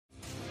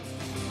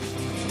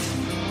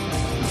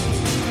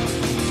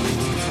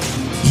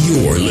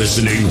You're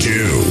listening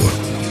to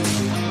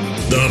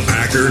the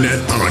Packernet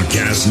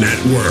Podcast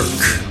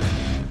Network.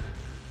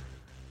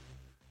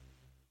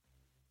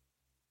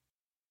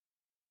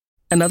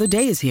 Another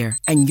day is here,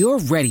 and you're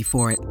ready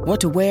for it.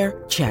 What to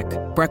wear? Check.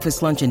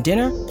 Breakfast, lunch, and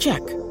dinner?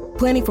 Check.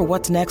 Planning for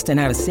what's next and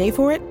how to save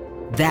for it?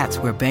 That's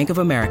where Bank of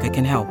America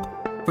can help.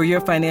 For your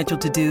financial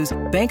to-dos,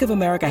 Bank of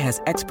America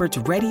has experts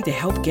ready to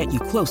help get you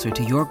closer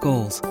to your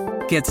goals.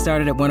 Get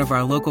started at one of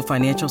our local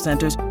financial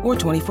centers or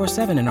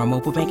 24/7 in our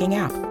mobile banking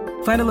app.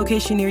 Find a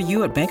location near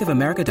you at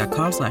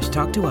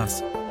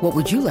bankofamerica.com/talktous. What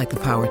would you like the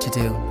power to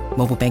do?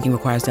 Mobile banking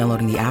requires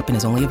downloading the app and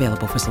is only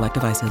available for select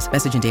devices.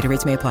 Message and data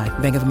rates may apply.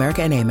 Bank of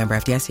America N.A., member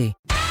FDIC.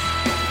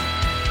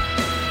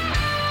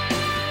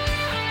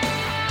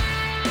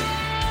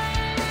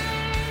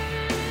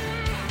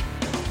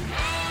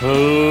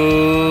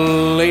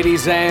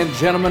 Ladies and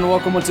gentlemen,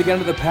 welcome once again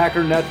to the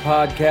Packernet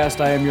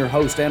Podcast. I am your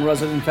host and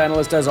resident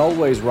panelist, as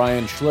always,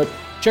 Ryan Schlitt.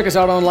 Check us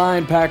out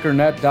online,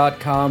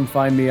 packernet.com.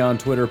 Find me on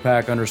Twitter,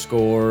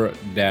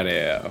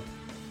 pack_daddy.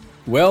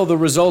 Well, the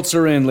results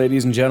are in,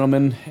 ladies and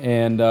gentlemen,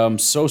 and I'm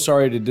so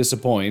sorry to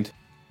disappoint,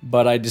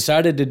 but I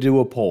decided to do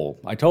a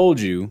poll. I told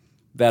you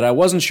that I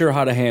wasn't sure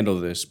how to handle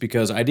this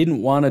because I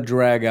didn't want to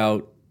drag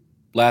out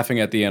laughing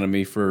at the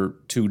enemy for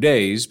 2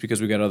 days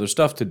because we got other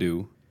stuff to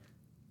do.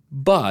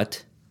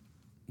 But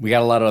we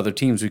got a lot of other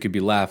teams we could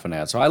be laughing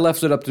at. So I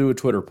left it up to do a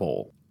Twitter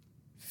poll.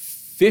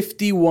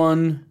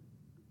 51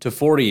 to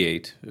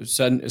 48,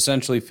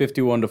 essentially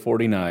 51 to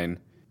 49.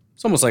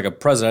 It's almost like a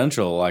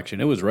presidential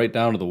election. It was right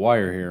down to the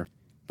wire here.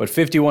 But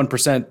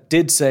 51%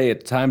 did say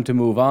it's time to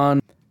move on.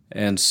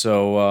 And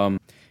so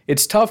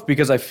it's tough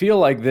because I feel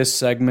like this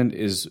segment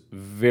is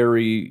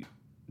very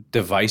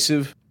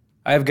divisive.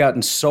 I have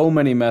gotten so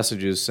many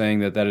messages saying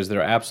that is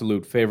their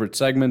absolute favorite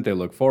segment. They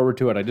look forward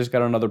to it. I just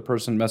got another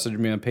person message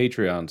me on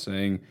Patreon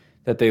saying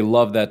that they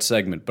love that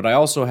segment. But I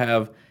also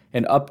have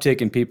an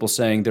uptick in people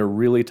saying they're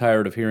really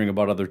tired of hearing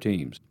about other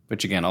teams.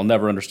 Which, again, I'll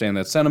never understand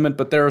that sentiment,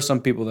 but there are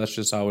some people that's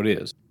just how it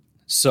is.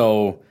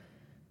 So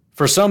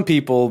for some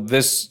people,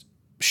 this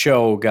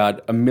show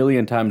got a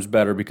million times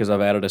better because I've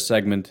added a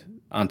segment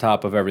on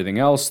top of everything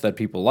else that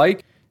people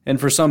like. And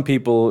for some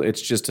people,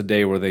 it's just a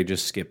day where they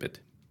just skip it.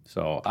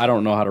 So I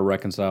don't know how to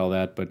reconcile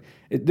that, but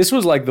this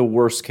was like the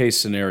worst case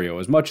scenario.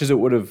 As much as it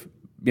would have,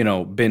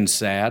 been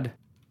sad,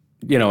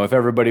 if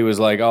everybody was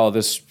like, oh,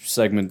 this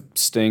segment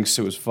stinks,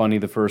 it was funny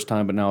the first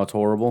time, but now it's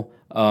horrible.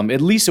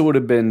 At least it would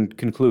have been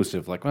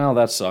conclusive. Like, well,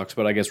 that sucks,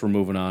 but I guess we're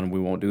moving on and we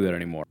won't do that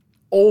anymore.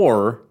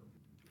 Or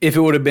if it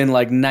would have been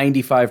like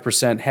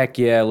 95%, heck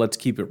yeah, let's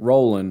keep it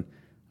rolling,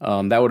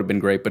 that would have been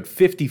great. But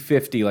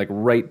 50-50, like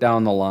right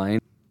down the line,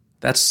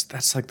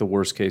 that's like the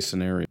worst case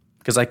scenario.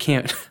 Because I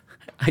can't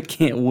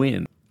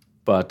win.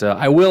 But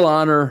I will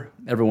honor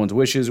everyone's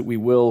wishes. We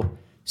will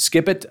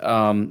skip it.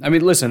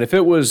 Listen,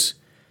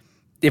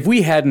 if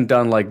we hadn't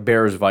done like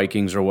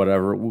Bears-Vikings or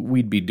whatever,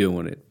 we'd be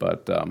doing it.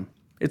 But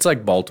it's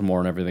like Baltimore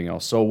and everything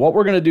else. So what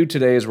we're going to do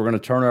today is we're going to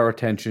turn our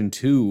attention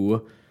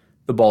to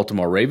the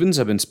Baltimore Ravens.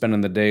 I've been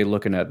spending the day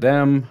looking at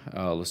them,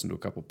 listen to a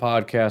couple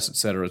podcasts, et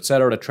cetera,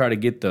 to try to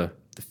get the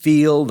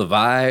feel, the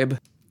vibe,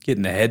 get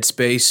in the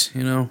headspace,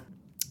 And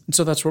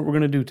so that's what we're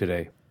going to do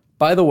today.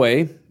 By the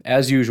way,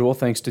 as usual,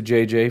 thanks to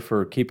JJ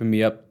for keeping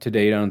me up to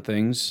date on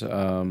things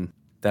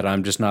that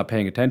I'm just not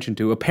paying attention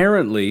to.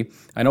 Apparently,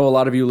 I know a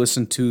lot of you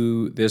listen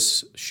to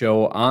this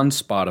show on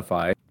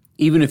Spotify.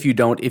 Even if you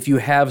don't, if you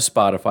have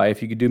Spotify,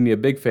 if you could do me a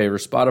big favor,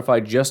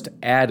 Spotify just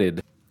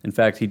added, in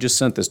fact, he just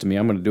sent this to me.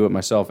 I'm going to do it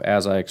myself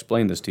as I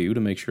explain this to you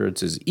to make sure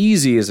it's as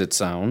easy as it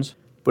sounds.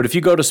 But if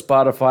you go to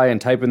Spotify and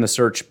type in the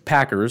search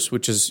Packers,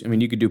 which is,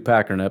 you could do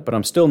Packernet, but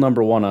I'm still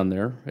number one on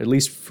there, at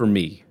least for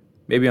me.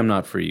 Maybe I'm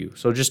not for you,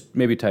 so just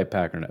maybe type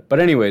Packernet. But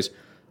anyways,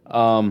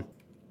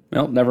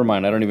 never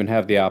mind. I don't even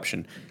have the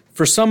option.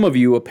 For some of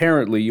you,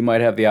 apparently, you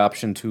might have the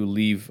option to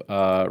leave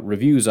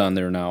reviews on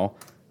there now.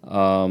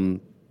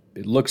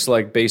 It looks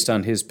like based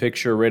on his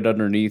picture right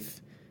underneath,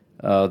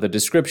 the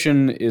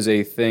description is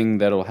a thing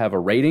that'll have a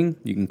rating.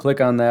 You can click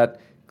on that,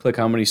 click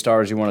how many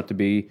stars you want it to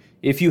be.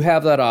 If you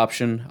have that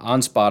option on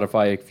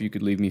Spotify, if you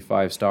could leave me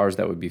 5 stars,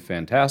 that would be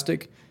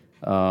fantastic.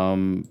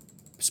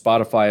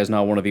 Spotify is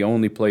now one of the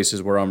only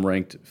places where I'm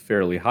ranked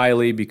fairly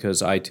highly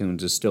because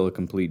iTunes is still a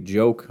complete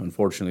joke.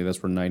 Unfortunately,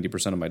 that's where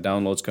 90% of my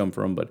downloads come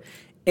from. But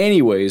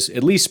anyways,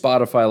 at least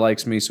Spotify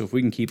likes me, so if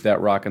we can keep that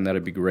rocking,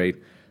 that'd be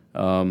great.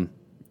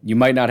 You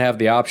might not have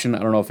the option. I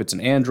don't know if it's an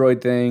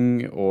Android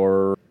thing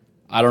or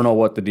I don't know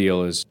what the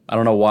deal is. I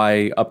don't know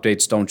why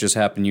updates don't just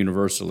happen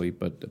universally,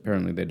 but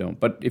apparently they don't.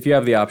 But if you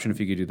have the option, if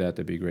you could do that,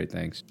 that'd be great.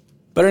 Thanks.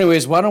 But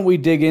anyways, why don't we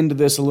dig into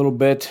this a little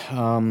bit?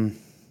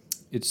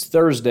 It's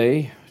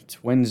Thursday.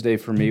 It's Wednesday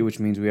for me,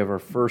 which means we have our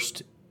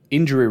first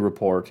injury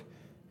report.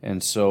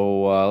 And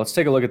so let's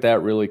take a look at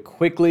that really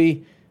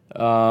quickly.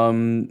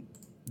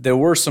 There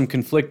were some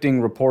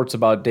conflicting reports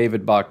about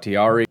David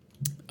Bakhtiari.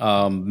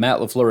 Matt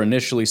LaFleur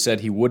initially said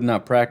he would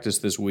not practice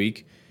this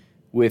week.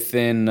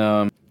 Within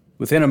a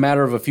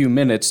matter of a few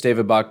minutes,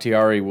 David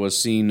Bakhtiari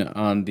was seen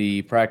on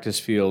the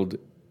practice field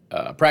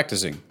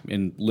practicing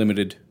in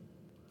limited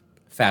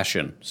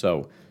fashion.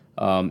 So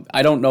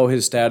I don't know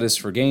his status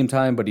for game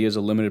time, but he is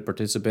a limited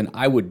participant.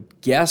 I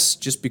would guess,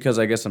 just because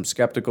I guess I'm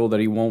skeptical that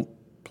he won't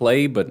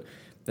play, but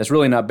that's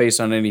really not based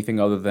on anything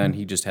other than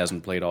he just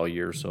hasn't played all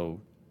year, so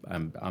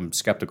I'm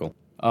skeptical.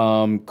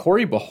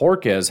 Corey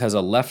Bojorquez has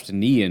a left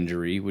knee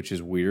injury, which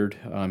is weird.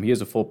 He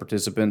is a full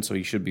participant, so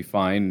he should be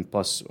fine.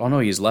 Plus, oh no,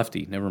 he's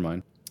lefty. Never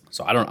mind.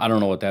 So I don't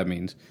know what that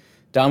means.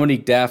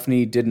 Dominique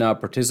Daphne did not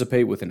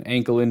participate with an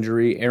ankle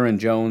injury. Aaron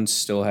Jones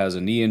still has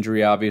a knee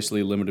injury,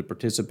 obviously, limited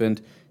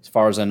participant. As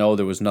far as I know,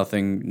 there was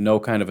no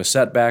kind of a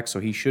setback, so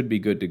he should be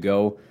good to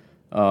go.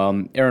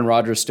 Aaron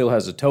Rodgers still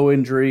has a toe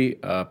injury.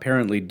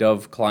 Apparently,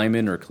 Dove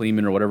Kleiman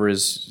or whatever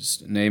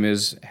his name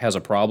is has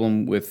a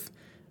problem with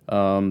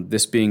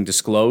this being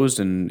disclosed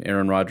and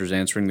Aaron Rodgers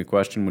answering the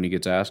question when he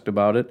gets asked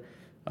about it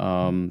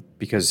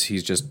because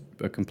he's just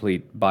a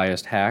complete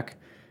biased hack.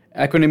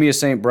 Equinemius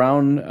St.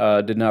 Brown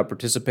did not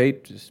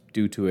participate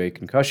due to a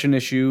concussion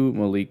issue.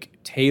 Malik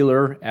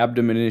Taylor,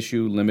 abdomen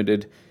issue,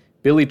 limited.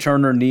 Billy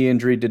Turner, knee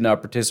injury, did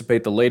not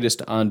participate. The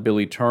latest on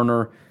Billy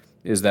Turner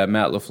is that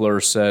Matt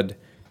LaFleur said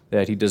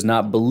that he does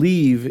not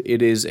believe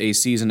it is a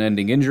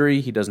season-ending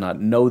injury. He does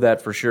not know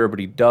that for sure, but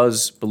he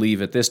does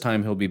believe at this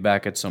time he'll be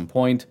back at some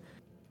point.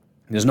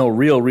 There's no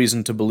real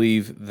reason to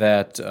believe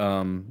that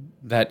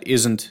that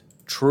isn't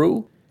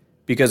true,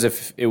 because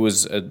if it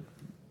was a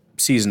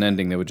season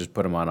ending, they would just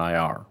put him on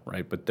IR,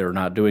 right? But they're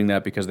not doing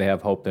that because they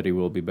have hope that he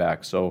will be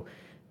back. So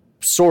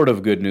sort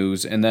of good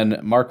news. And then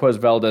Marquez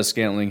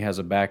Valdes-Scantling has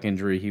a back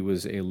injury. He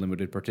was a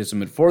limited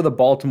participant for the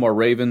Baltimore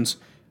Ravens.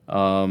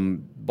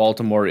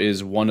 Baltimore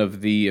is one of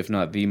the, if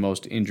not the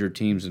most injured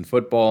teams in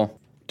football,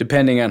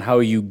 depending on how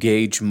you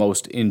gauge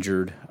most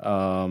injured.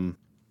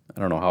 I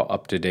don't know how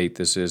up-to-date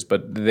this is,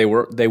 but they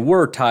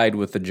were tied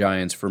with the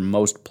Giants for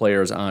most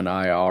players on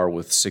IR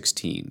with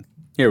 16.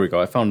 Here we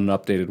go. I found an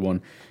updated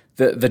one.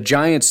 The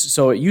Giants,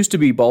 so it used to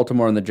be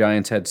Baltimore and the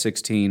Giants had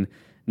 16.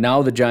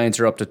 Now the Giants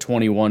are up to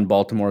 21.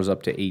 Baltimore is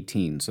up to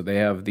 18. So they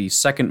have the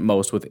second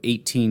most with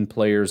 18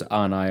 players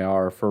on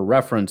IR. For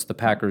reference, the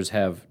Packers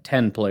have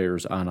 10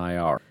 players on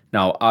IR.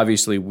 Now,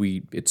 obviously,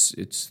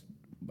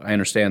 I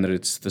understand that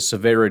it's the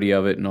severity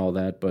of it and all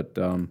that, but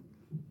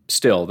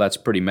still, that's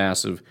pretty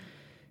massive.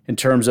 In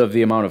terms of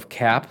the amount of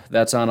cap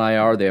that's on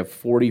IR, they have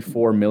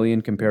 $44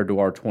 million compared to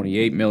our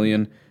 $28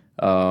 million.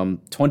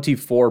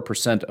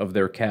 24% of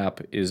their cap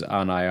is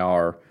on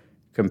IR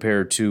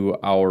compared to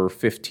our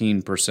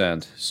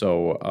 15%.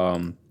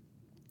 So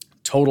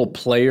total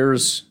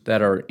players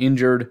that are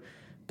injured,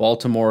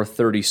 Baltimore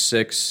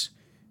 36,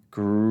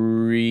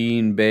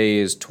 Green Bay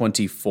is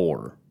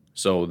 24.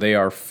 So they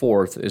are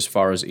fourth as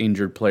far as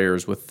injured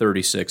players with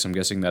 36. I'm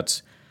guessing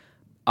that's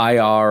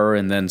IR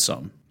and then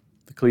some.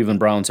 The Cleveland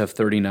Browns have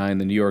 39,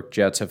 the New York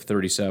Jets have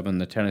 37,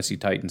 the Tennessee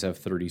Titans have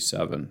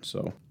 37.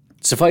 So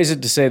suffice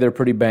it to say they're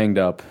pretty banged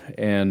up,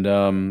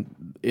 and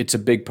it's a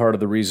big part of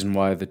the reason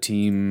why the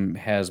team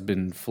has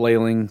been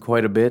flailing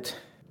quite a bit.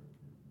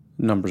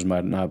 Numbers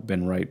might not have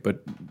been right,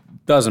 but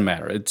doesn't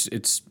matter.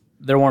 It's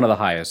they're one of the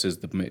highest is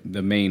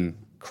the main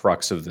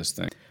crux of this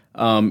thing.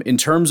 In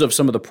terms of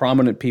some of the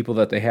prominent people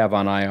that they have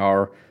on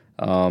IR,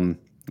 one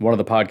of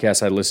the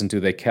podcasts I listened to,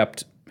 they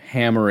kept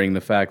hammering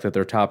the fact that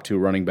their top two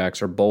running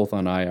backs are both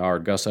on IR,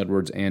 Gus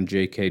Edwards and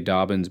J.K.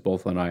 Dobbins,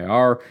 both on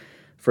IR.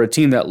 For a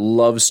team that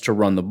loves to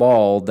run the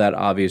ball, that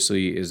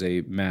obviously is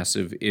a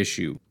massive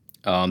issue.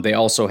 They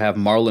also have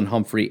Marlon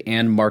Humphrey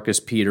and Marcus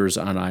Peters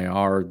on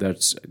IR.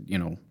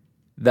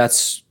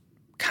 That's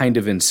kind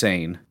of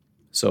insane.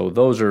 So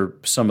those are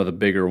some of the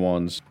bigger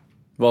ones.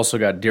 We've also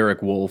got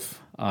Derek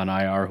Wolfe on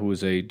IR, who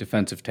is a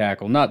defensive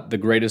tackle. Not the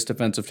greatest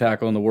defensive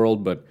tackle in the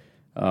world, but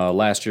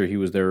last year he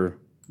was their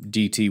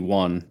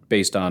DT1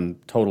 based on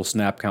total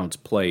snap counts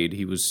played.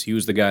 He was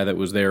the guy that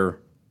was there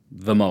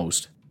the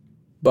most.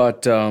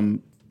 But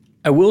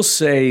I will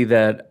say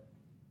that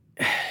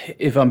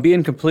if I'm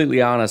being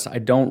completely honest, I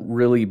don't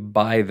really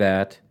buy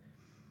that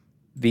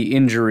the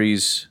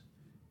injuries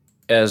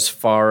as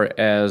far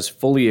as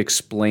fully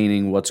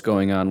explaining what's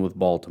going on with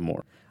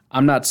Baltimore.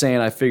 I'm not saying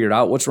I figured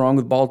out what's wrong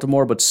with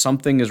Baltimore, but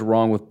something is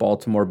wrong with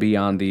Baltimore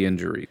beyond the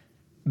injury.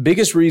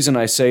 Biggest reason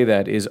I say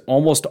that is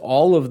almost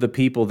all of the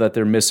people that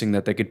they're missing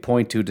that they could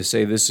point to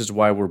say this is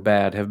why we're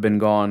bad have been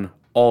gone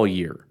all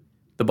year.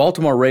 The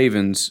Baltimore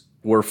Ravens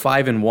were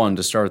 5-1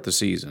 to start the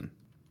season.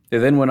 They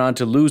then went on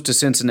to lose to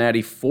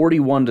Cincinnati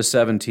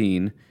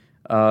 41-17.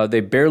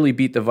 They barely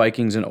beat the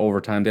Vikings in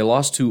overtime. They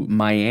lost to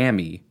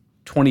Miami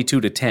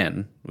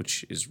 22-10,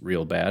 which is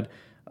real bad.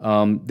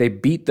 They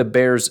beat the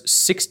Bears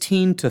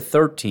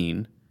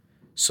 16-13,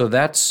 so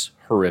that's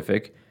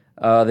horrific.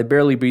 They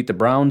barely beat the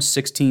Browns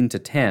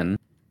 16-10,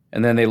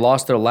 and then they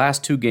lost their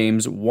last two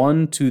games,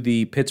 one to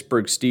the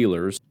Pittsburgh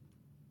Steelers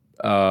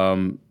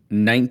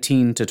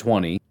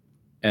 19-20,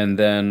 and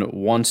then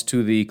once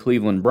to the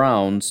Cleveland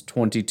Browns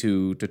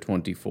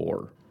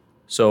 22-24.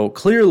 So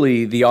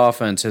clearly the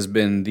offense has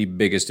been the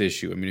biggest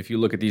issue. I mean, if you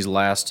look at these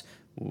last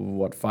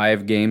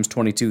 5 games,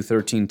 22,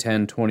 13,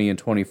 10, 20, and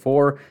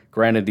 24,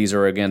 granted these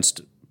are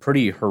against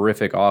pretty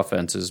horrific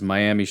offenses,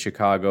 Miami,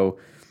 Chicago,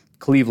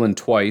 Cleveland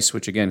twice,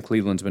 which again,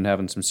 Cleveland's been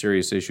having some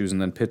serious issues,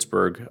 and then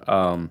Pittsburgh.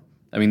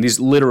 These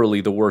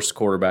literally the worst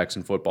quarterbacks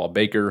in football.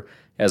 Baker,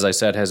 as I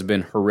said, has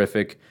been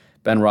horrific.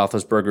 Ben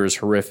Roethlisberger is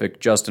horrific.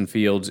 Justin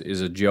Fields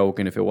is a joke,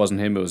 and if it wasn't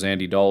him, it was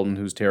Andy Dalton,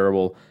 who's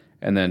terrible.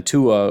 And then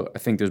Tua, I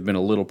think there's been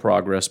a little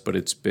progress, but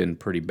it's been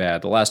pretty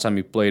bad. The last time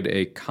he played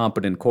a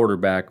competent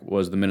quarterback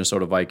was the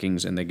Minnesota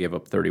Vikings, and they gave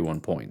up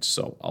 31 points.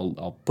 So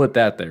I'll put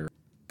that there.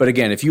 But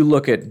again, if you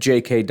look at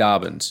J.K.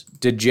 Dobbins,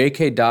 did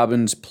J.K.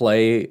 Dobbins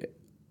play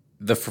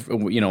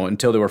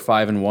until they were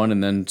 5-1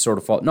 and then sort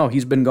of fall? No,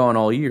 he's been gone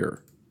all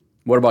year.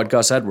 What about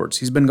Gus Edwards?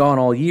 He's been gone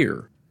all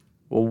year.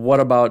 Well, what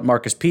about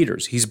Marcus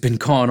Peters? He's been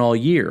gone all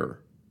year.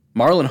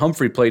 Marlon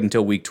Humphrey played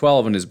until week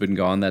 12 and has been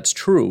gone. That's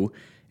true.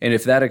 And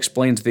if that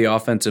explains the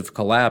offensive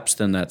collapse,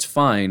 then that's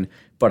fine,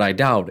 but I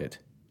doubt it.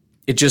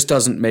 It just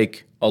doesn't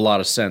make a lot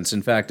of sense.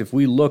 In fact, if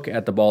we look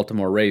at the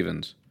Baltimore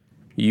Ravens,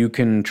 you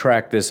can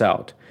track this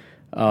out.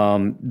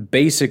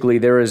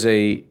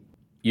 Basically,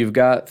 you've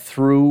got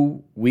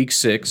through week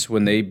 6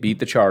 when they beat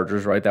the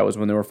Chargers, right? That was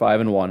when they were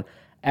 5-1.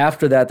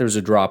 After that, there's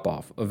a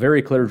drop-off, a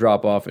very clear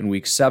drop-off in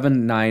weeks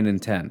 7, 9,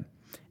 and 10.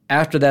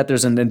 After that,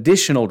 there's an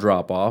additional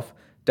drop-off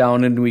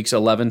down in weeks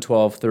 11,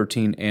 12,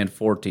 13, and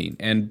 14.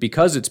 And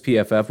because it's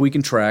PFF, we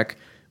can track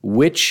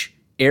which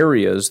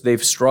areas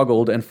they've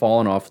struggled and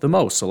fallen off the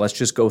most. So let's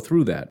just go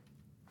through that.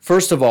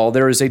 First of all,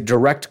 there is a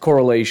direct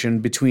correlation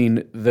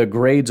between the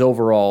grades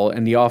overall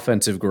and the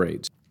offensive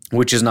grades,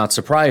 which is not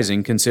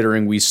surprising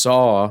considering we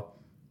saw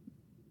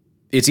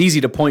it's easy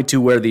to point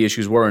to where the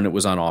issues were, and it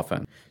was on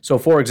offense. So,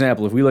 for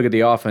example, if we look at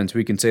the offense,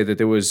 we can say that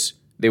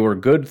they were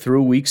good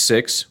through week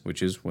 6,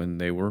 which is when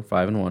they were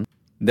 5-1.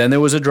 Then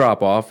there was a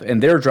drop-off,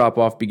 and their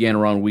drop-off began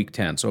around week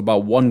 10, so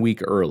about 1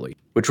 week early,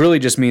 which really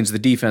just means the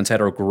defense had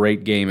a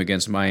great game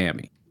against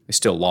Miami. They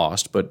still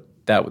lost, but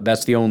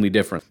that's the only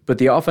difference. But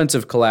the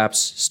offensive collapse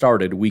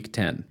started week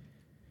 10.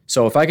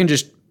 So if I can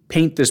just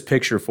paint this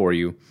picture for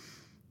you,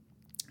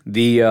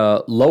 the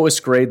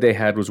lowest grade they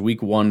had was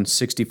week 1,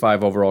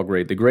 65 overall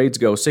grade. The grades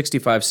go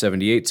 65,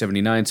 78,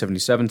 79,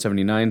 77,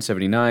 79,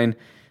 79.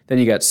 Then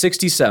you got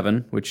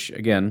 67, which,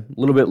 again, a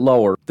little bit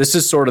lower. This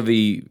is sort of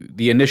the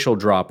initial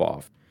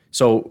drop-off.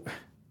 So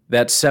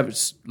that's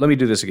let me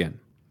do this again.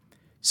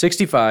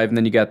 65, and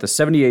then you got the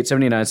 78,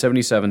 79,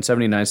 77,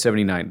 79,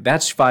 79.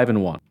 That's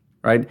 5-1,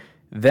 right?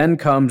 Then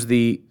comes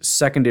the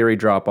secondary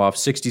drop-off,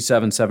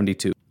 67,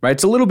 72, right?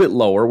 It's a little bit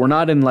lower. We're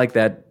not in like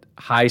that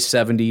high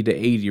 70 to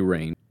 80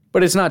 range,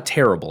 but it's not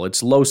terrible.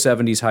 It's low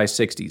 70s, high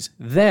 60s.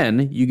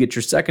 Then you get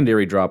your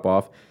secondary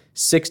drop-off,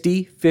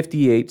 60,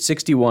 58,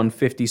 61,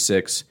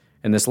 56,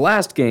 and this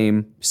last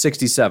game,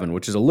 67,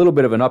 which is a little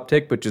bit of an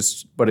uptick, but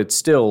it's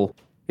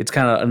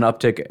kind of an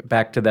uptick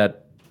back to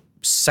that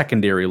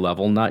secondary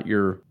level, not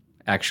your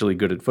actually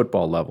good at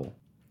football level.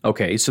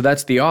 Okay, so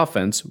that's the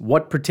offense.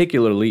 What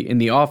particularly in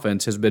the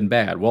offense has been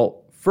bad?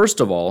 Well,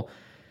 first of all,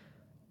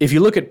 if you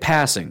look at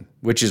passing,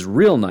 which is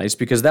real nice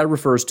because that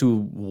refers to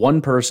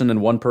one person and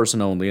one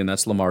person only, and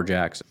that's Lamar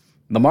Jackson.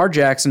 Lamar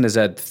Jackson has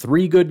had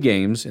 3 good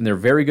games, and they're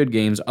very good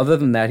games. Other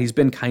than that, he's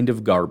been kind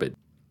of garbage.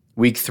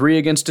 Week 3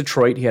 against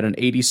Detroit, he had an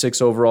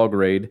 86 overall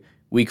grade.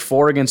 Week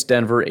 4 against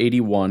Denver,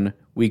 81.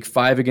 Week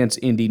 5 against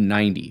Indy,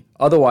 90.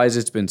 Otherwise,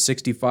 it's been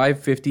 65,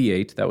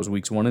 58. That was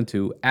weeks 1 and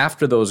 2.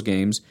 After those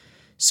games,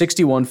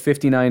 61,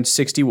 59,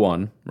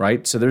 61,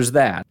 right? So there's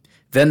that.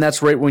 Then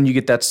that's right when you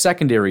get that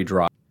secondary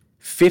drop.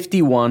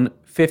 51,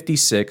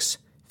 56,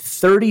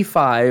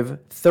 35,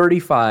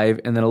 35,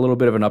 and then a little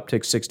bit of an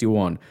uptick,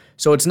 61.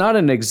 So it's not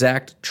an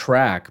exact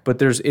track,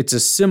 but it's a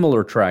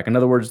similar track. In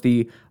other words,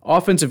 the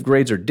offensive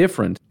grades are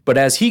different, but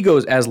as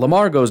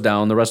Lamar goes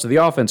down, the rest of the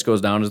offense goes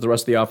down. As the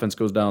rest of the offense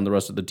goes down, the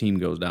rest of the team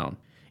goes down.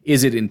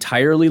 Is it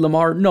entirely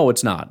Lamar? No,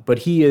 it's not, but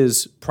he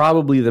is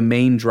probably the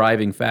main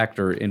driving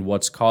factor in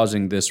what's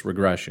causing this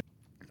regression.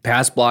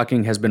 Pass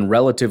blocking has been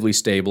relatively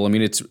stable. I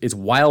mean, it's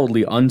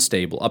wildly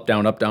unstable, up,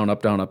 down, up, down,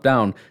 up, down, up,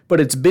 down, but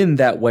it's been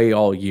that way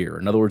all year.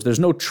 In other words, there's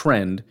no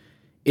trend.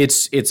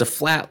 It's a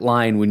flat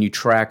line when you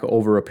track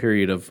over a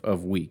period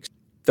of weeks.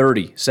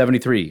 30,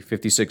 73,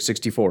 56,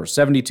 64,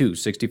 72,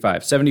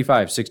 65,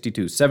 75,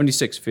 62,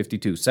 76,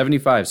 52,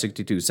 75,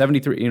 62,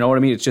 73. You know what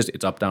I mean?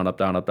 It's up, down, up,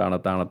 down, up, down,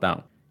 up, down, up,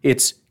 down.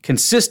 It's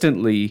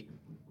consistently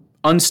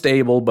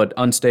unstable, but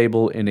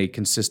unstable in a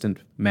consistent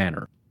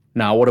manner.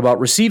 Now, what about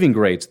receiving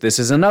grades? This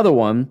is another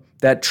one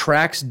that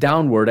tracks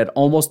downward at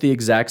almost the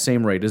exact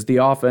same rate as the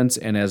offense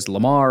and as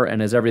Lamar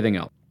and as everything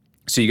else.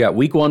 So you got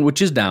week 1,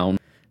 which is down.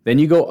 Then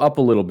you go up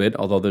a little bit,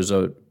 although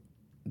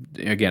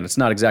again, it's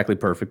not exactly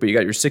perfect, but you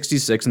got your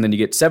 66, and then you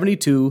get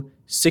 72,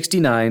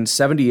 69,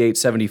 78,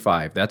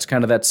 75. That's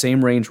kind of that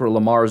same range where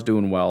Lamar is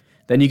doing well.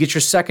 Then you get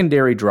your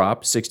secondary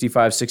drop,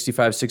 65,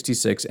 65,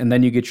 66, and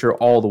then you get your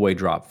all-the-way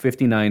drop,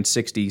 59,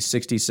 60,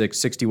 66,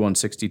 61,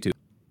 62.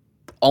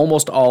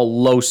 Almost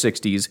all low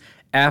 60s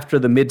after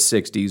the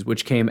mid-60s,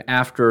 which came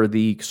after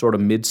the sort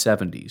of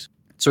mid-70s.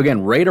 So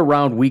again, right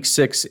around week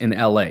 6 in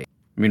LA. I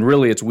mean,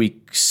 really it's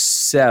week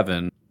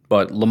 7,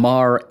 but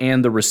Lamar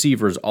and the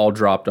receivers all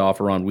dropped off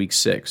around week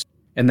 6.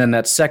 And then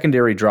that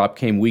secondary drop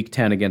came week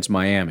 10 against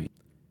Miami.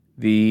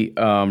 The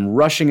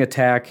rushing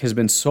attack has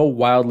been so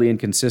wildly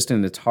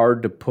inconsistent, it's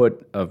hard to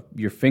put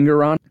your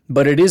finger on,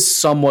 but it is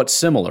somewhat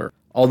similar.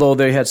 Although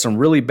they had some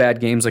really bad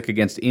games, like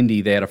against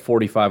Indy, they had a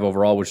 45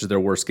 overall, which is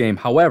their worst game.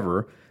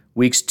 However,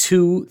 weeks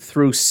 2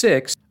 through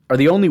 6 are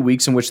the only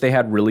weeks in which they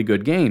had really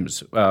good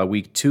games.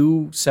 Week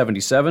 2,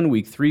 77,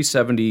 week 3,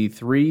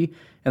 73,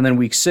 and then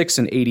week 6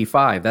 and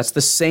 85. That's the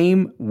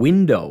same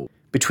window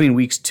between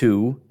weeks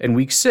 2 and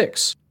week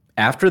 6.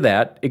 After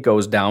that, it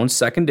goes down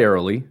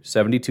secondarily,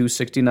 72,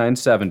 69,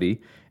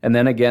 70, and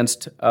then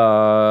against,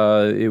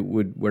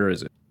 where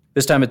is it?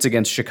 This time it's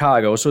against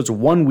Chicago, so it's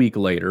 1 week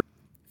later,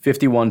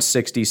 51,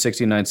 60,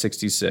 69,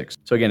 66.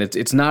 So again,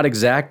 it's not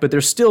exact, but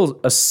there's still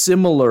a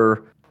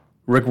similar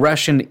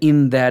regression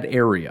in that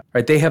area,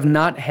 right? They have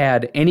not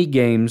had any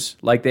games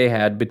like they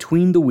had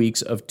between the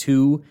weeks of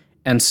 2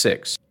 and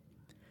 6.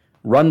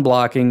 Run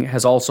blocking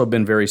has also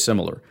been very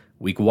similar.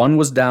 Week 1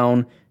 was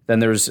down, then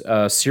there's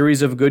a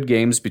series of good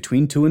games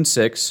between 2 and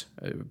 6,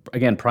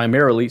 again,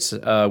 primarily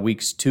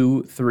weeks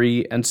 2,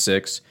 3, and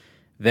 6.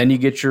 Then you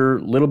get your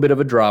little bit of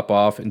a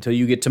drop-off until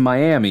you get to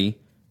Miami,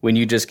 when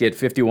you just get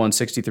 51,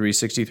 63,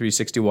 63,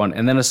 61,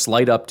 and then a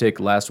slight uptick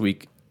last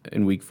week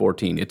in week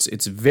 14.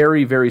 It's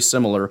very, very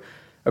similar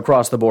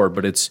across the board,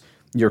 but it's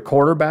your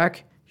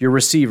quarterback, your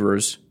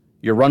receivers,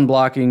 your run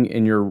blocking,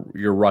 and your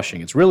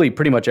rushing. It's really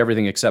pretty much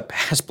everything except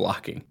pass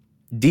blocking.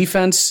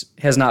 Defense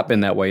has not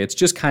been that way. It's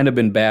just kind of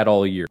been bad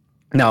all year.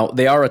 Now,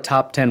 they are a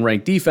top 10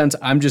 ranked defense.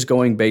 I'm just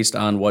going based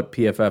on what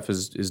PFF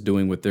is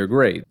doing with their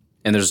grade.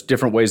 And there's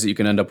different ways that you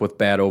can end up with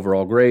bad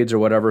overall grades or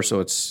whatever, so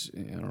it's,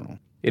 I don't know.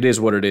 It is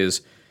what it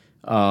is.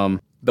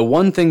 The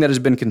one thing that has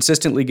been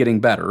consistently getting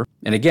better,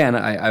 and again,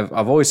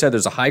 I've always said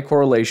there's a high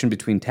correlation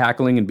between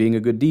tackling and being a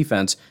good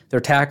defense.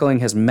 Their tackling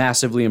has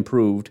massively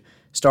improved,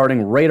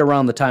 starting right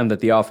around the time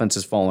that the offense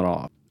has fallen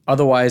off.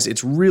 Otherwise,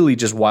 it's really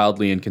just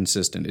wildly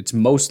inconsistent. It's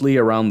mostly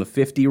around the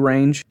 50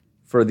 range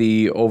for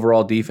the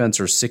overall defense,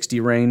 or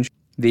 60 range.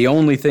 The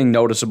only thing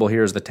noticeable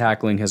here is the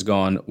tackling has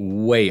gone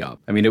way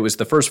up. I mean, it was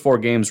the first 4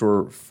 games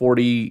were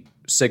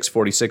 46,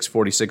 46,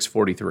 46,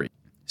 43.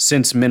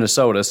 Since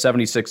Minnesota,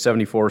 76,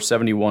 74,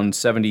 71,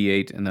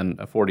 78, and then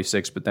a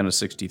 46, but then a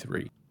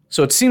 63.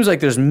 So it seems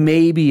like there's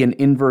maybe an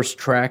inverse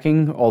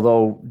tracking,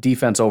 although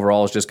defense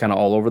overall is just kind of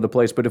all over the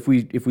place. But if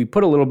we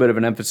put a little bit of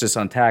an emphasis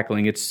on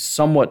tackling, it's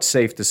somewhat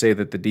safe to say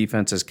that the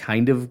defense has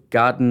kind of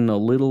gotten a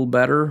little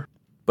better,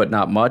 but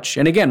not much.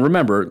 And again,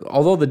 remember,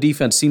 although the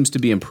defense seems to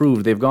be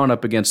improved, they've gone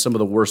up against some of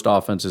the worst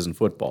offenses in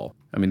football.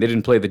 I mean, they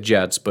didn't play the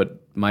Jets,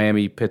 but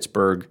Miami,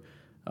 Pittsburgh,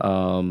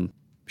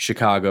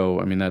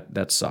 Chicago, I mean,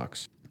 that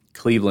sucks.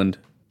 Cleveland,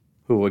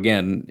 who,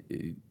 again,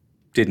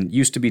 didn't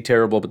used to be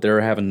terrible, but they're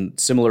having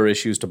similar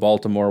issues to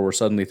Baltimore where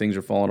suddenly things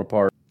are falling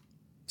apart.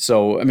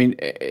 So, I mean,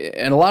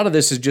 and a lot of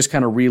this is just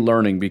kind of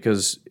relearning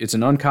because it's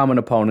an uncommon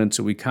opponent,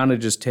 so we kind of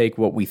just take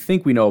what we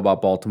think we know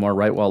about Baltimore,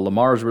 right? Well,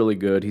 Lamar's really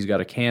good. He's got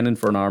a cannon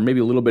for an arm, maybe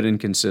a little bit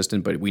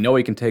inconsistent, but we know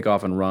he can take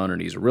off and run,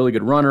 and he's a really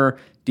good runner,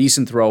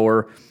 decent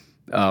thrower,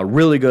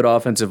 really good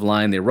offensive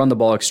line. They run the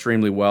ball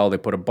extremely well. They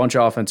put a bunch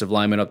of offensive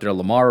linemen up there.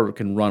 Lamar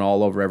can run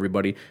all over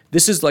everybody.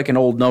 This is like an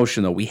old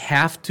notion, though. We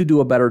have to do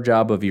a better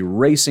job of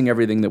erasing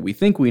everything that we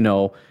think we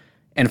know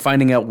and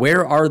finding out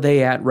where are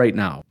they at right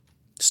now.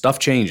 Stuff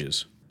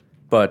changes.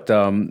 But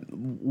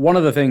one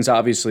of the things,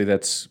 obviously,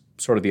 that's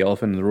sort of the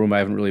elephant in the room I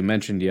haven't really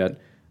mentioned yet,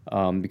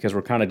 because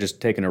we're kind of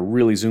just taking a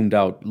really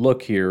zoomed-out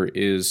look here,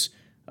 is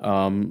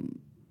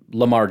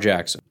Lamar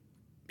Jackson.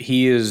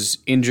 He is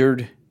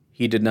injured.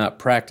 He did not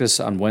practice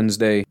on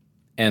Wednesday,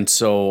 and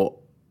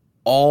so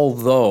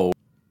although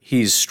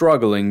he's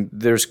struggling,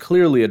 there's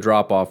clearly a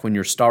drop-off when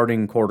your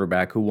starting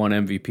quarterback who won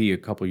MVP a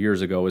couple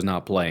years ago is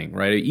not playing,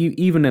 right?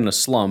 Even in a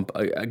slump,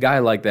 a guy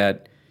like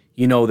that,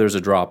 you know there's a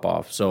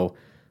drop-off. So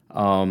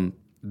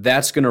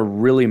that's going to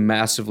really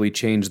massively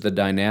change the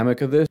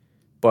dynamic of this.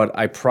 But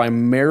I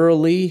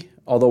primarily,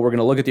 although we're going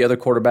to look at the other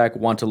quarterback,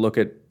 want to look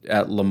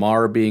at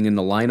Lamar being in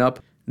the lineup.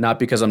 Not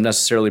because I'm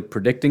necessarily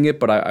predicting it,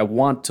 but I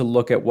want to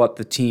look at what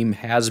the team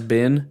has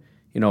been,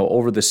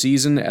 over the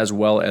season as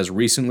well as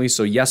recently.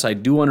 So yes, I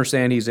do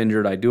understand he's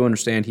injured. I do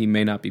understand he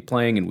may not be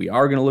playing, and we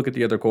are going to look at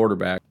the other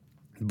quarterback.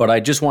 But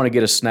I just want to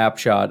get a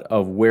snapshot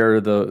of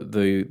where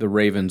the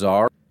Ravens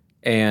are.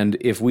 And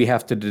if we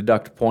have to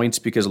deduct points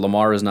because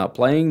Lamar is not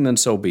playing, then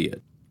so be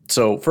it.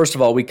 So first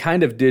of all, we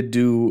kind of did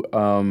do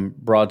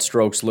broad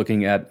strokes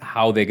looking at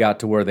how they got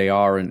to where they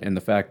are and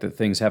the fact that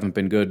things haven't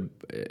been good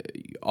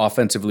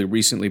offensively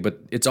recently. But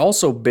it's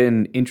also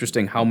been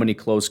interesting how many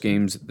close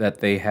games that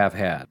they have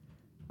had.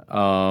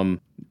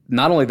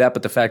 Not only that,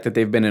 but the fact that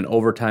they've been in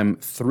overtime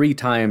 3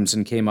 times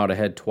and came out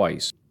ahead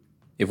twice.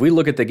 If we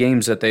look at the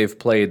games that they've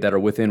played that are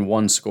within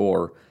 1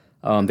 score,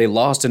 they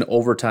lost in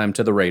overtime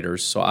to the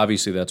Raiders, so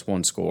obviously that's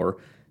 1 score.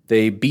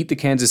 They beat the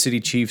Kansas City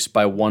Chiefs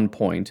by 1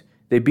 point.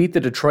 They beat the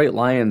Detroit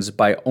Lions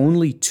by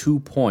only 2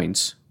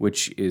 points,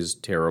 which is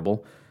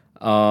terrible.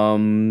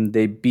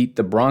 They beat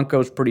the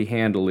Broncos pretty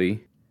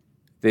handily.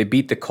 They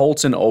beat the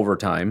Colts in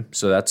overtime,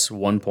 so that's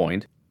 1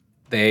 point.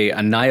 They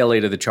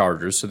annihilated the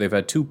Chargers, so they've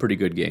had 2 pretty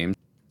good games.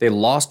 They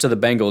lost to the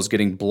Bengals,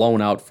 getting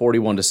blown out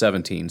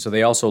 41-17, so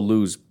they also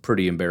lose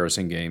pretty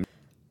embarrassing games.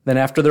 Then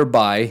after their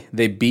bye,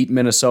 they beat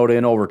Minnesota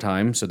in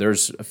overtime, so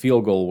there's a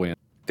field goal win.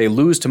 They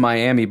lose to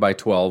Miami by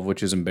 12,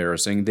 which is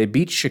embarrassing. They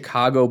beat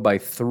Chicago by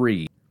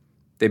 3.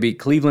 They beat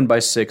Cleveland by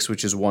 6,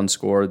 which is 1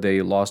 score.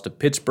 They lost to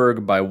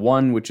Pittsburgh by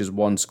 1, which is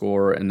 1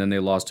 score, and then they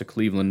lost to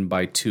Cleveland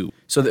by 2.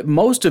 So that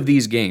most of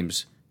these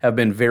games have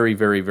been very,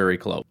 very, very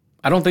close.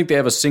 I don't think they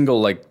have a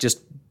single,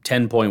 just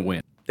 10-point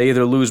win. They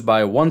either lose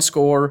by 1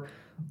 score,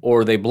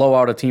 or they blow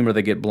out a team, or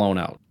they get blown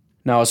out.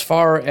 Now, as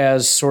far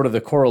as sort of the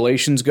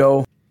correlations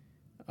go,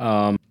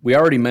 we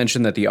already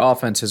mentioned that the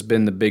offense has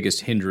been the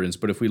biggest hindrance,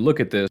 but if we look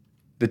at this,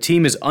 the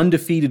team is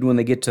undefeated when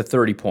they get to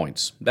 30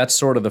 points. That's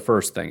sort of the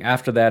first thing.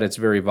 After that, it's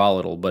very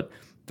volatile, but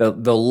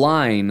the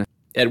line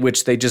at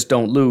which they just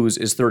don't lose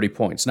is 30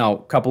 points. Now,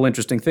 a couple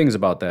interesting things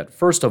about that.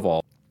 First of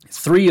all,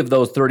 3 of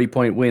those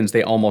 30-point wins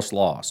they almost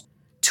lost.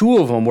 2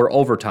 of them were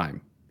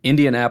overtime,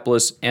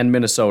 Indianapolis and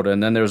Minnesota,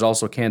 and then there's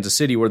also Kansas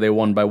City where they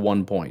won by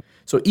 1 point.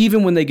 So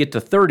even when they get to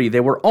 30, they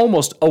were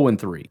almost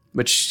 0-3,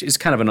 which is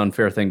kind of an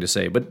unfair thing to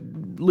say, but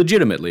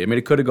legitimately,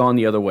 it could have gone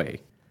the other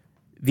way.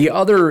 The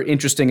other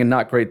interesting and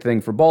not great thing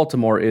for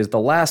Baltimore is the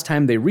last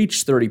time they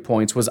reached 30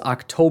 points was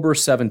October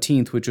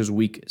 17th, which was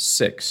week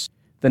 6.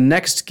 The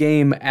next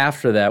game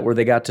after that, where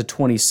they got to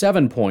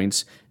 27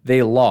 points,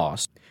 they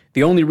lost.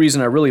 The only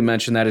reason I really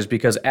mention that is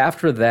because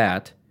after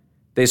that,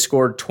 they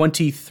scored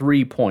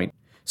 23 points.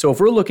 So if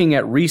we're looking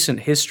at recent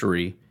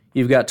history,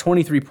 you've got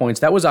 23 points.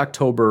 That was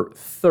October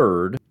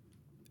 3rd.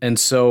 And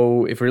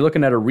so if we're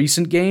looking at a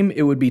recent game,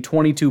 it would be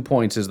 22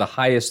 points is the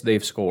highest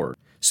they've scored.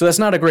 So that's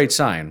not a great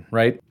sign,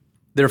 right?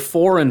 They're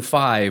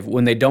 4-5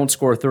 when they don't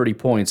score 30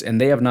 points, and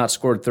they have not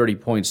scored 30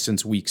 points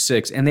since week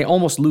 6, and they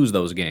almost lose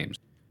those games.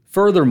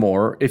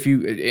 Furthermore,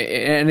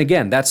 and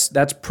again, that's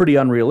pretty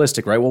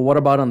unrealistic, right? Well, what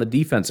about on the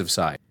defensive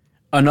side?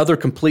 Another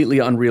completely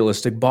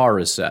unrealistic bar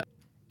is set,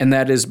 and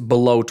that is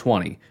below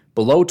 20.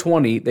 Below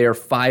 20, they are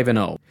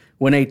 5-0.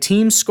 When a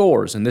team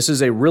scores, and this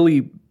is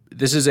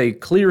a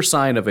clear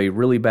sign of a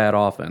really bad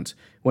offense,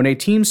 when a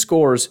team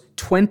scores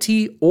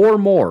 20 or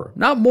more,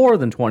 not more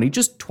than 20,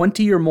 just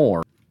 20 or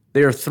more,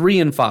 they are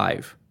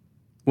 3-5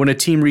 when a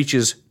team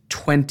reaches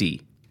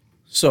 20.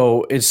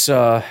 So it's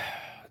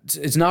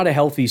not a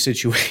healthy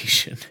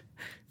situation.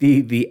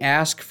 The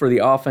ask for the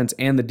offense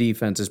and the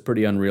defense is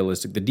pretty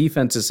unrealistic. The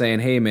defense is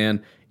saying, hey,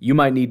 man, you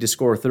might need to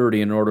score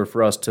 30 in order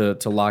for us to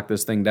lock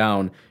this thing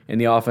down.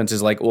 And the offense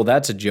is like, well,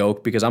 that's a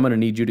joke because I'm going to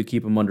need you to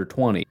keep them under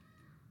 20.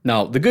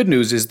 Now, the good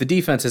news is the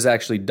defense has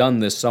actually done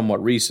this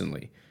somewhat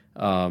recently.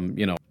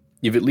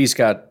 You've at least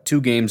got 2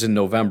 games in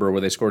November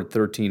where they scored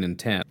 13 and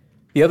 10.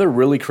 The other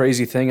really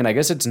crazy thing, and I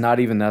guess it's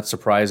not even that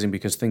surprising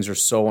because things are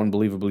so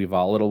unbelievably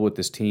volatile with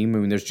this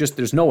team.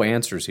 There's no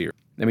answers here.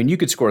 You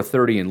could score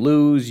 30 and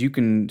lose. You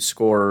can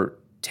score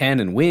 10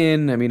 and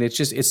win.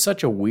 It's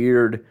such a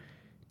weird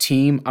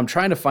team. I'm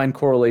trying to find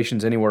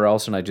correlations anywhere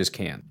else, and I just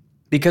can't.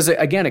 Because,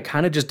 again, it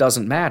kind of just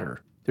doesn't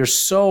matter. They're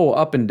so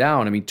up and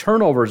down.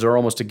 Turnovers are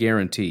almost a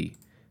guarantee.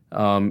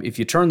 If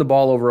you turn the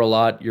ball over a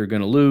lot, you're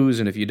going to lose,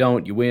 and if you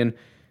don't, you win.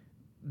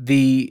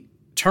 The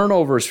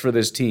turnovers for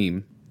this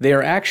team, they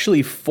are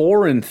actually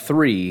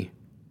 4-3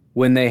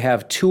 when they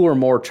have 2 or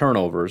more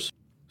turnovers.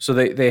 So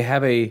they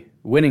have a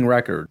winning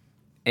record.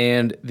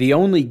 And the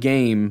only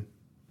game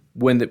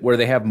where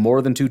they have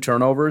more than 2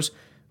 turnovers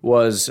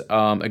was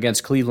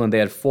against Cleveland. They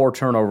had 4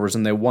 turnovers,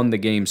 and they won the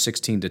game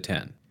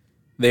 16-10.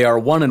 They are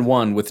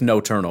 1-1 with no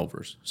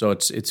turnovers. So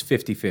it's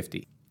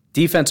 50-50.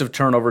 Defensive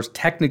turnovers,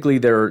 technically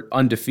they're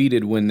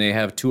undefeated when they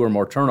have 2 or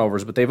more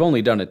turnovers, but they've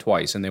only done it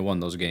twice, and they won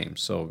those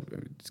games. So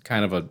it's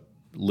kind of a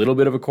little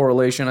bit of a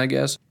correlation, I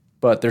guess,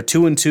 but they're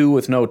 2-2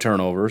 with no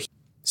turnovers.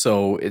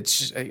 So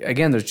it's,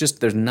 again,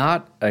 there's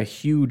not a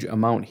huge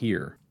amount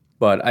here.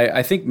 But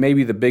I think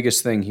maybe the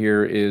biggest thing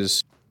here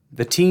is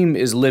the team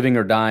is living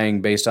or dying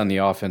based on the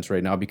offense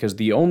right now, because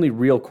the only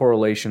real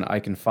correlation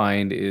I can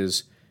find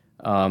is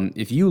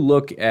if you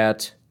look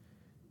at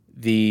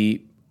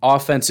the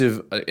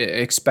offensive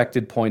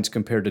expected points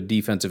compared to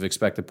defensive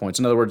expected points.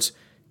 In other words,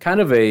 kind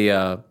of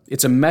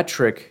it's a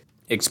metric,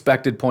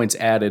 expected points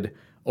added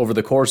over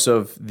the course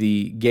of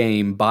the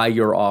game by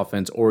your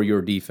offense or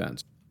your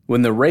defense.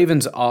 When the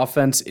Ravens'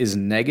 offense is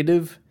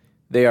negative,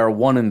 they are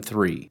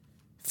 1-3.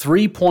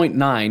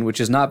 3.9, which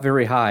is not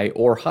very high,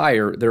 or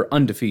higher, they're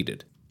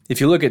undefeated.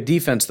 If you look at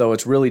defense, though,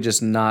 it's really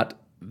just not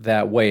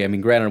that way.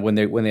 Granted, when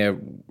they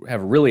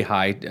have really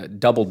high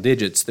double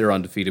digits, they're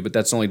undefeated, but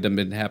that's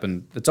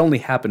only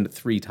happened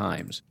 3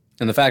 times.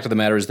 And the fact of the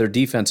matter is their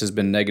defense has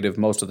been negative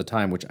most of the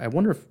time, which I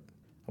wonder if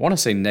I want to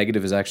say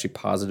negative is actually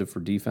positive for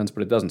defense,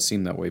 but it doesn't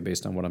seem that way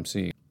based on what I'm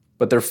seeing.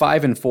 But they're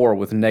 5-4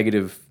 with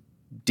negative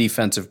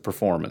defensive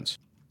performance.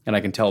 And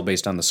I can tell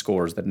based on the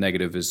scores that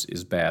negative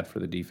is bad for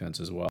the defense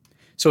as well.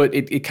 So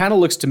it kind of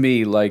looks to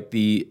me like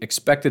the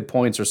expected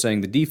points are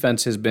saying the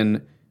defense has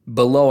been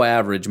below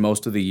average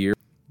most of the year,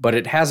 but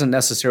it hasn't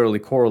necessarily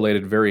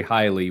correlated very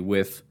highly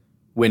with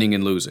winning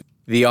and losing.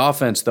 The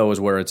offense, though, is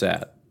where it's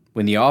at.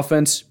 When the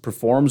offense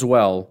performs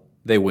well,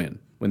 they win.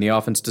 When the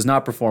offense does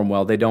not perform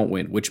well, they don't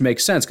win, which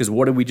makes sense because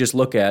what did we just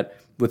look at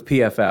with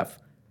PFF?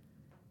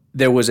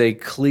 There was a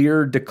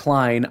clear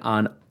decline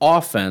on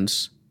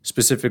offense,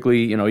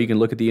 specifically, you can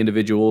look at the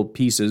individual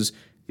pieces,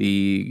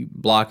 the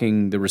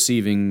blocking, the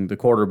receiving, the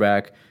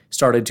quarterback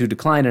started to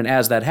decline. And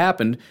as that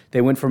happened, they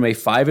went from a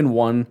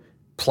 5-1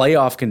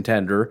 playoff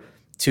contender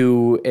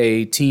to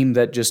a team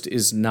that just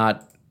is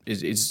not, I'm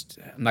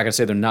not going to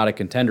say they're not a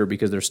contender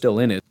because they're still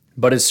in it,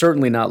 but it's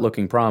certainly not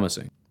looking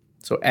promising.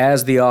 So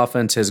as the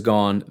offense has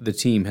gone, the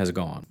team has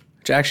gone.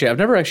 Which actually, I've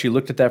never actually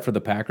looked at that for the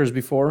Packers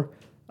before.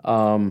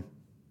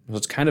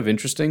 It's kind of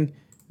interesting.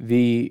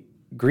 The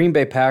Green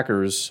Bay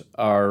Packers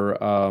are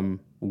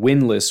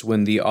winless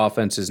when the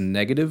offense is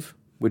negative,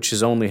 which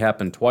has only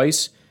happened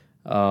twice.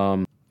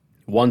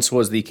 Once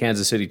was the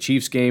Kansas City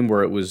Chiefs game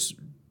where it was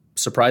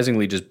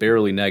surprisingly just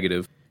barely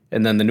negative.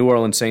 And then the New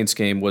Orleans Saints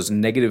game was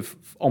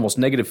almost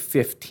negative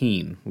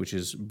 15, which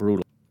is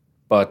brutal.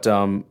 But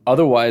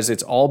otherwise,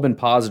 it's all been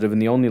positive,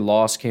 and the only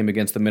loss came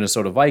against the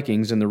Minnesota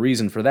Vikings. And the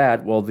reason for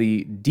that, well,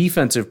 the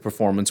defensive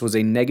performance was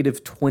a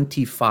negative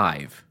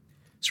 25.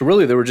 So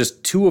really, there were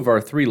just 2 of our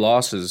 3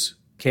 losses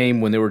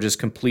came when they were just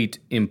complete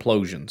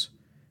implosions,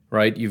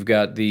 right? You've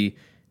got the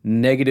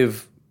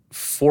negative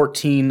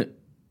 14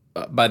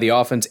 by the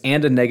offense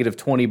and a negative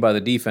 20 by the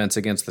defense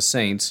against the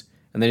Saints.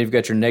 And then you've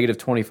got your negative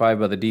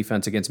 25 by the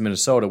defense against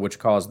Minnesota, which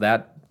caused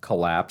that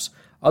collapse.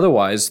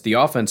 Otherwise, the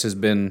offense has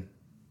been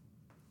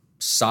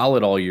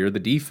solid all year. The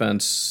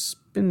defense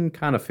been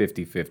kind of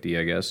 50-50,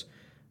 I guess.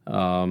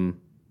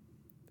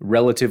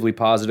 Relatively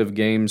positive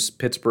games,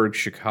 Pittsburgh,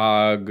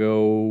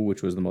 Chicago,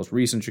 which was the most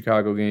recent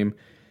Chicago game,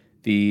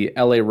 the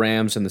LA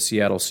Rams, and the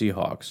Seattle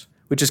Seahawks,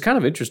 which is kind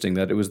of interesting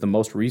that it was the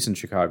most recent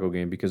Chicago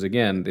game because,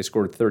 again, they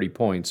scored 30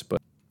 points,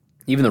 but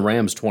even the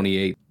Rams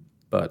 28.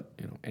 But,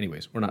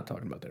 anyways, we're not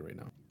talking about that right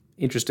now.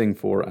 Interesting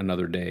for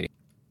another day.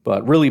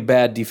 But really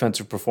bad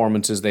defensive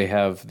performances, they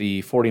have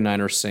the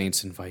 49ers,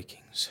 Saints, and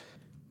Vikings.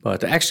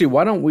 But actually,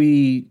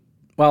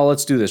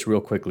 let's do this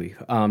real quickly.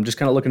 Just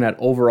kind of looking at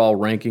overall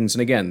rankings.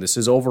 And again, this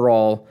is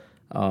overall.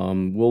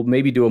 We'll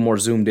maybe do a more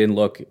zoomed in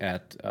look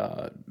at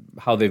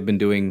how they've been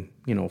doing,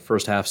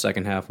 first half,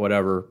 second half,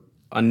 whatever,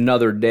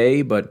 another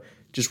day. But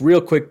just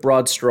real quick,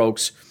 broad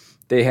strokes.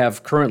 They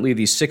have currently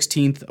the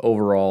 16th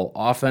overall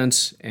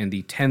offense and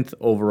the 10th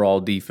overall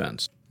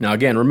defense. Now,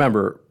 again,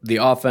 remember, the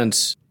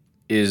offense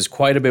is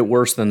quite a bit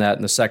worse than that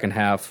in the second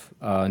half,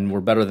 and we're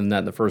better than that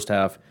in the first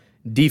half.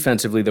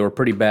 Defensively, they were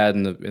pretty bad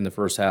in the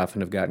first half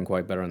and have gotten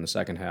quite better in the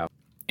second half.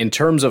 In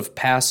terms of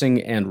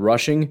passing and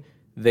rushing,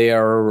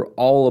 they're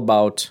all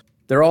about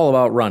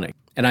running.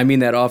 And I mean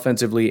that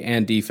offensively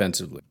and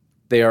defensively.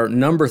 They are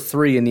number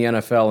 3 in the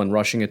NFL in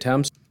rushing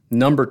attempts,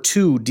 number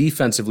 2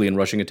 defensively in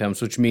rushing attempts,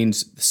 which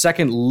means the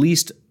second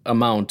least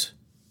amount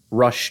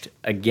rushed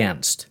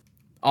against.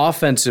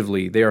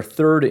 Offensively, they are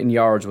 3rd in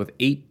yards with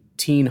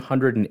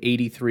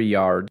 1,883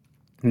 yards,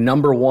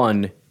 number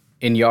 1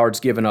 in yards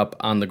given up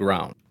on the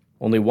ground.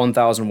 Only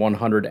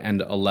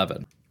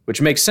 1,111,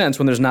 which makes sense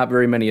when there's not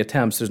very many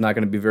attempts, there's not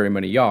going to be very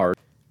many yards.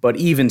 But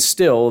even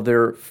still,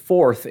 they're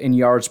 4th in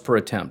yards per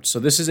attempt. So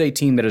this is a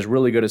team that is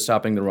really good at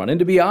stopping the run. And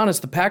to be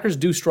honest, the Packers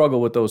do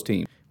struggle with those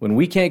teams. When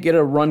we can't get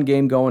a run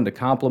game going to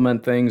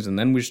complement things, and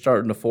then we're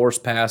starting to force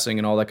passing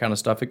and all that kind of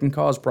stuff, it can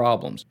cause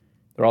problems.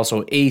 They're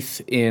also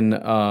 8th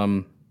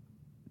in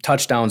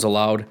touchdowns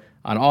allowed.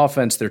 On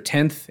offense, they're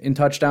 10th in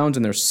touchdowns,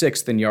 and they're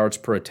 6th in yards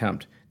per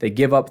attempt. They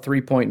give up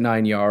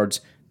 3.9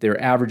 yards. They're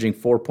averaging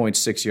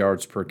 4.6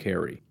 yards per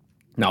carry.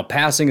 Now,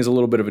 passing is a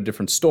little bit of a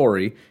different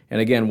story,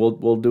 and again,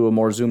 we'll do a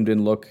more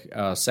zoomed-in look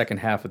second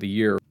half of the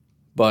year.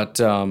 But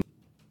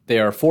they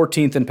are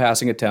 14th in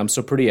passing attempts,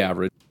 so pretty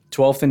average,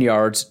 12th in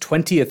yards,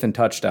 20th in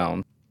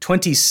touchdown,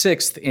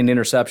 26th in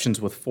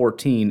interceptions with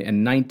 14,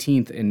 and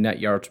 19th in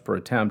net yards per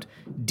attempt.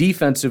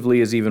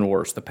 Defensively is even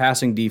worse. The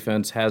passing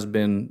defense has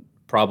been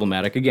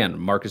problematic. Again,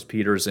 Marcus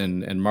Peters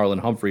and Marlon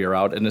Humphrey are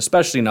out, and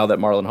especially now that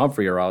Marlon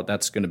Humphrey are out,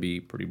 that's going to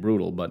be pretty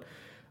brutal, but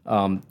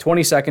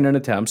 22nd in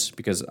attempts,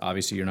 because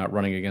obviously you're not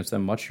running against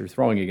them much, you're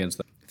throwing against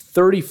them.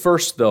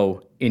 31st,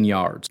 though, in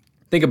yards.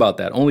 Think about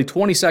that. Only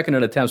 22nd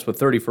in attempts, but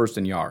 31st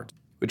in yards,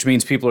 which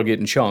means people are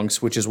getting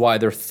chunks, which is why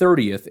they're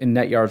 30th in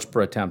net yards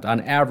per attempt. On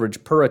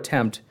average, per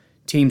attempt,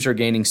 teams are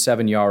gaining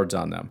 7 yards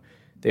on them.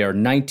 They are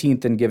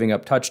 19th in giving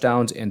up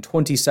touchdowns and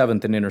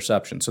 27th in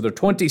interceptions. So they're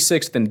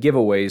 26th in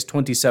giveaways,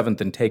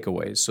 27th in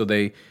takeaways. So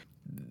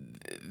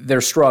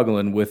they're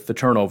struggling with the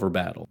turnover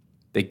battle.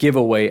 They give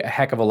away a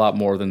heck of a lot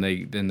more than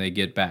they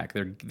get back.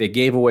 They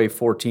gave away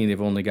 14,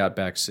 they've only got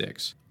back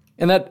 6.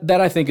 And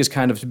that I think is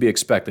kind of to be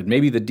expected.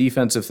 Maybe the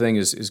defensive thing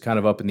is kind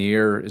of up in the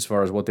air as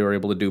far as what they were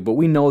able to do, but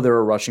we know they're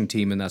a rushing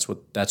team, and that's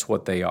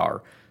what they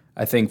are.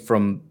 I think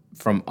from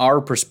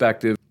our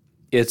perspective,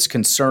 it's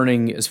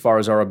concerning as far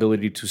as our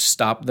ability to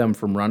stop them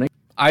from running.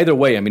 Either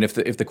way, I mean, if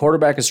the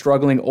quarterback is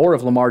struggling or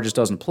if Lamar just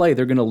doesn't play,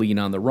 they're going to lean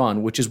on the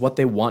run, which is what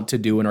they want to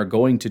do and are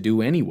going to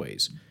do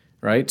anyways.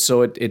 Right?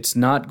 So it's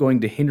not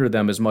going to hinder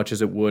them as much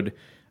as it would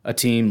a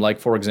team like,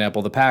 for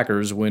example, the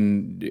Packers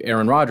when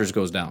Aaron Rodgers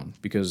goes down,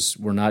 because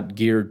we're not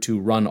geared to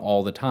run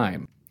all the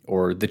time.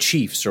 or the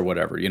Chiefs or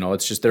whatever.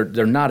 It's just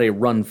they're not a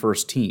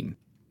run-first team.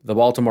 The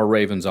Baltimore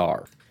Ravens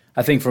are.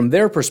 I think from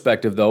their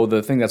perspective, though,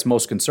 the thing that's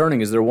most concerning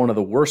is they're one of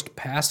the worst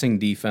passing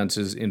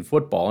defenses in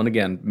football. And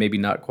again, maybe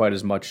not quite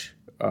as much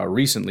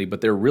recently,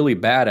 but they're really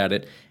bad at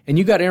it. And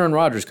you got Aaron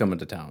Rodgers coming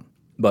to town.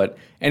 But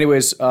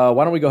anyways, why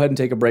don't we go ahead and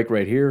take a break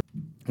right here?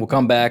 We'll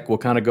come back. We'll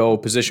kind of go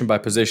position by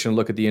position,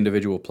 look at the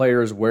individual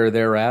players, where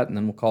they're at, and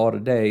then we'll call it a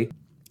day.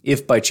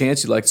 If by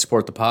chance you'd like to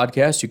support the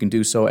podcast, you can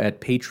do so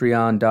at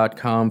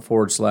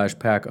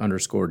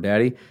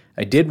patreon.com/pack_daddy.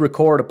 I did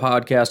record a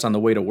podcast on the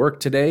way to work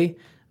today.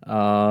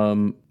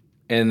 And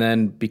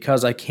then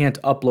because I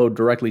can't upload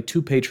directly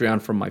to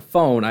Patreon from my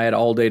phone, I had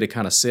all day to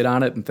kind of sit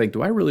on it and think,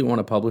 do I really want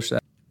to publish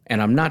that?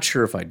 And I'm not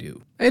sure if I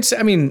do. It's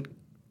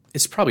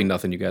probably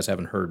nothing you guys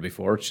haven't heard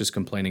before. It's just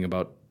complaining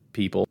about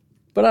people.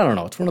 But I don't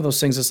know. It's one of those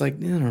things that's like,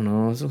 I don't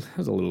know. It's a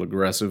little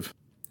aggressive.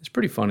 It's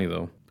pretty funny,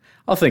 though.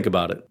 I'll think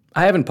about it.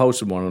 I haven't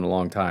posted one in a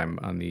long time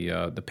on the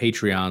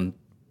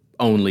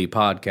Patreon-only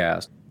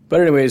podcast.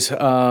 But anyways,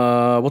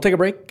 we'll take a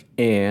break,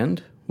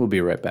 and we'll be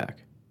right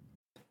back.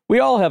 We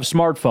all have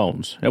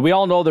smartphones, and we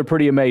all know they're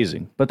pretty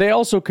amazing, but they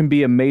also can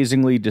be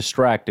amazingly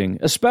distracting,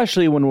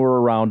 especially when we're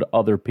around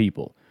other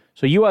people.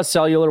 So US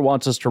Cellular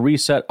wants us to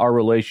reset our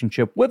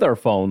relationship with our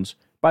phones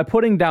by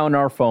putting down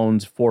our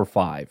phones for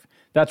 $5.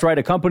 That's right,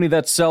 a company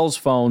that sells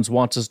phones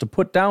wants us to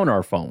put down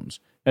our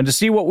phones. And to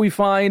see what we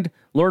find,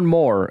 learn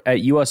more at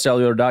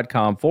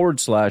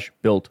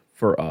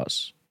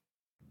uscellular.com/built-for-us.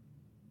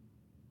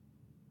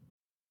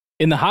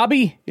 In the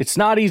hobby, it's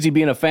not easy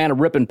being a fan of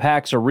ripping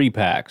packs or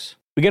repacks.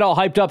 We get all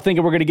hyped up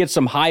thinking we're going to get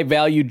some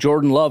high-value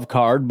Jordan Love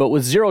card, but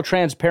with zero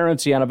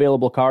transparency on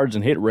available cards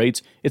and hit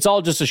rates, it's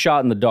all just a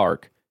shot in the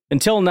dark.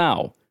 Until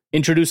now,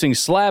 introducing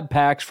slab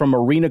packs from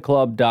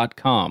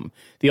arenaclub.com,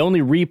 the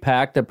only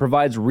repack that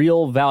provides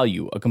real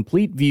value, a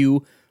complete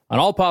view on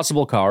all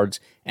possible cards,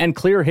 and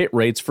clear hit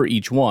rates for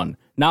each one.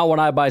 Now when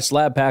I buy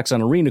slab packs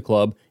on Arena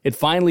Club, it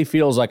finally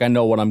feels like I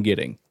know what I'm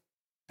getting.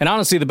 And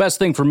honestly, the best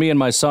thing for me and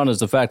my son is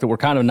the fact that we're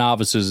kind of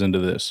novices into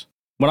this.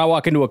 When I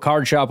walk into a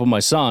card shop with my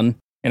son,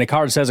 and a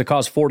card says it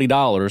costs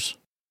 $40,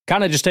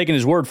 kind of just taking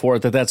his word for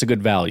it that that's a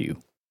good value.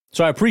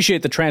 So I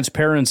appreciate the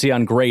transparency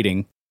on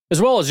grading,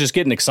 as well as just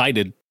getting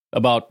excited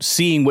about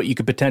seeing what you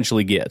could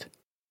potentially get.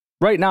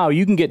 Right now,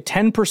 you can get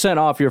 10%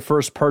 off your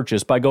first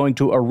purchase by going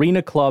to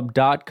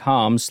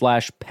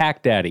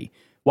arenaclub.com/packdaddy.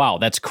 Wow,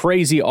 that's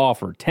crazy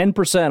offer.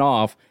 10%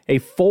 off a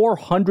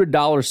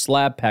 $400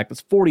 slab pack.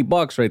 That's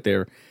 $40 right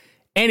there.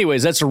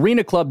 Anyways, that's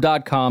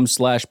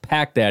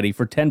arenaclub.com/packdaddy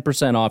for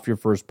 10% off your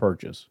first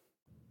purchase.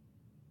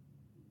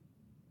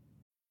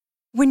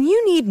 When you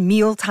need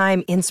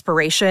mealtime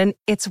inspiration,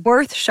 it's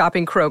worth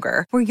shopping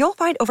Kroger, where you'll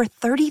find over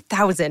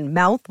 30,000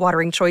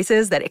 mouth-watering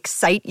choices that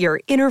excite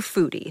your inner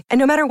foodie. And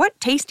no matter what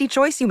tasty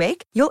choice you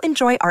make, you'll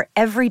enjoy our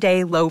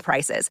everyday low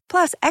prices,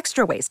 plus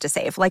extra ways to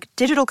save, like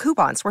digital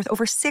coupons worth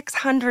over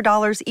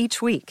 $600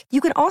 each week. You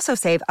can also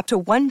save up to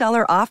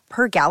 $1 off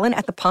per gallon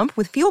at the pump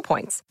with fuel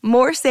points.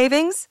 More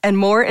savings and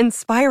more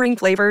inspiring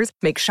flavors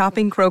make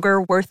shopping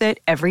Kroger worth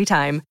it every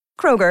time.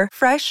 Kroger,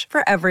 fresh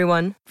for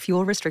everyone.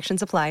 Fuel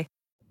restrictions apply.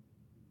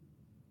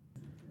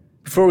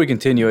 Before we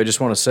continue, I just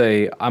want to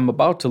say I'm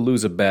about to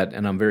lose a bet,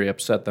 and I'm very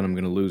upset that I'm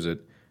going to lose it.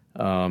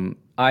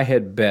 I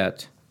had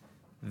bet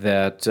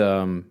that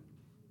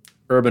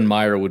Urban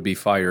Meyer would be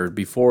fired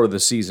before the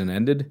season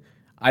ended.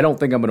 I don't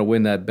think I'm going to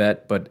win that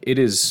bet, but it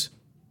is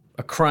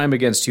a crime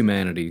against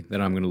humanity that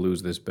I'm going to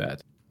lose this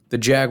bet. The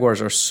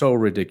Jaguars are so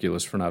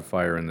ridiculous for not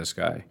firing this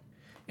guy.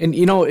 And,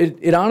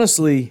 it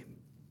honestly,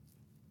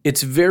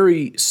 it's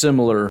very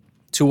similar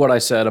to what I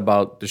said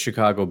about the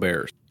Chicago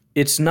Bears.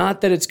 It's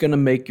not that it's going to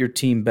make your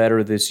team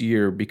better this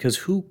year, because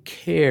who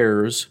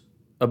cares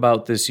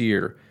about this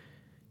year?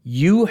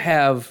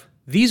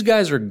 These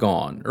guys are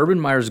gone.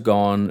 Urban Meyer's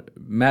gone.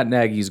 Matt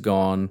Nagy's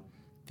gone.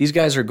 These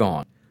guys are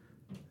gone.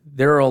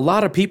 There are a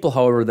lot of people,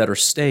 however, that are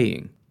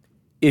staying.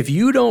 If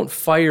you don't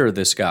fire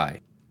this guy,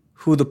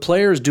 who the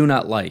players do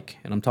not like,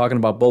 and I'm talking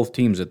about both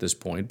teams at this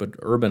point, but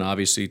Urban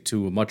obviously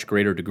to a much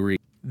greater degree,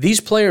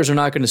 these players are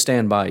not going to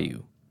stand by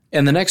you.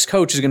 And the next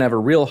coach is going to have a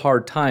real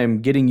hard time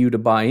getting you to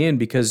buy in,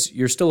 because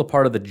you're still a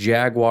part of the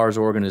Jaguars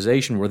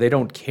organization where they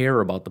don't care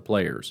about the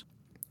players.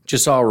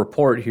 Just saw a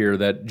report here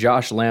that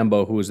Josh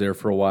Lambo, who was there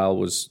for a while,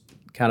 was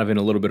kind of in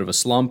a little bit of a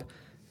slump.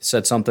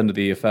 Said something to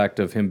the effect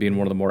of him being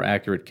one of the more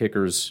accurate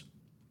kickers.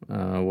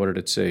 What did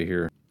it say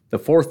here? The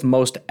fourth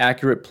most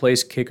accurate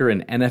place kicker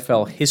in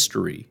NFL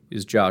history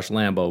is Josh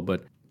Lambo,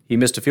 but he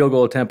missed a field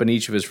goal attempt in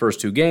each of his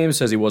first two games.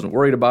 Says he wasn't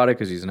worried about it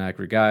because he's an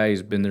accurate guy.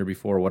 He's been there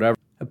before, whatever.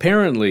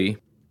 Apparently,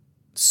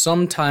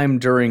 sometime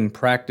during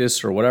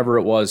practice or whatever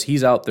it was,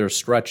 he's out there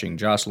stretching.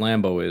 Josh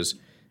Lambo is.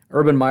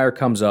 Urban Meyer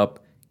comes up,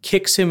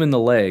 kicks him in the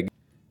leg,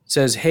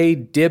 says, "Hey,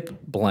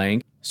 dip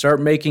blank,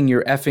 start making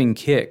your effing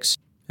kicks."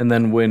 And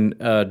then when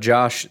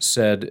Josh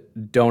said,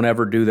 "Don't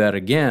ever do that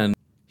again,"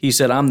 he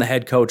said, "I'm the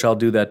head coach. I'll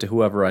do that to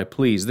whoever I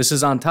please." This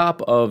is on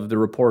top of the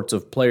reports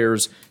of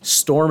players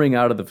storming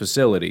out of the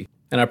facility.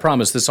 And I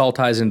promise this all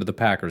ties into the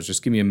Packers.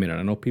 Just give me a minute.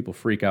 I know people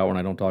freak out when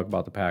I don't talk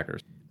about the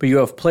Packers. But you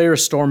have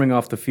players storming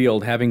off the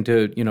field, having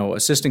to,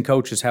 assistant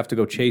coaches have to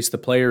go chase the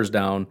players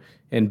down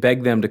and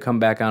beg them to come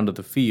back onto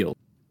the field.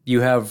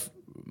 You have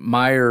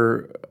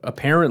Meyer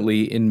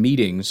apparently in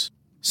meetings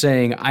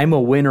saying, I'm a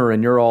winner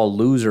and you're all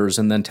losers,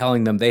 and then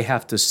telling them they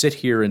have to sit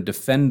here and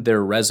defend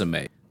their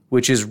resume,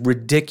 which is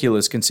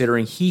ridiculous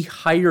considering he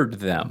hired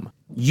them.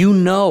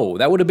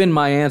 That would have been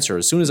my answer.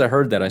 As soon as I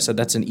heard that, I said,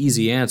 that's an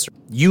easy answer.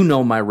 You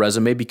know my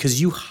resume because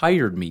you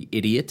hired me,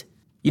 idiot.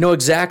 You know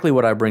exactly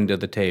what I bring to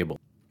the table.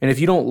 And if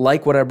you don't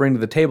like what I bring to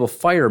the table,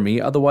 fire me.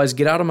 Otherwise,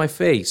 get out of my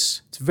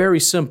face. It's very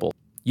simple.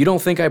 You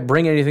don't think I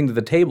bring anything to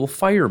the table,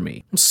 fire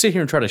me. Don't sit here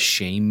and try to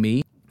shame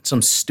me.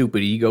 Some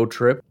stupid ego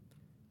trip.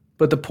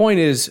 But the point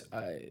is,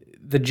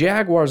 the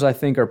Jaguars, I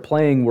think, are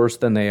playing worse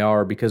than they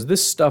are because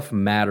this stuff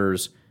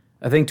matters,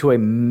 I think, to a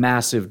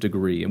massive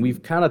degree. And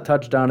we've kind of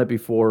touched on it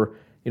before.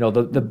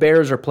 The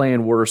Bears are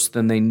playing worse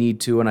than they need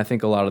to, and I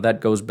think a lot of that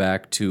goes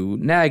back to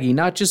Nagy,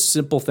 not just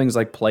simple things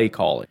like play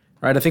calling.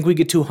 Right? I think we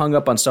get too hung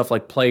up on stuff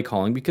like play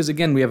calling because,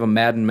 again, we have a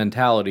Madden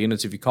mentality, and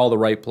it's if you call the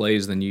right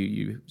plays, then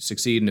you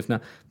succeed, and if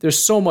not, there's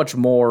so much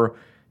more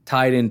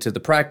tied into the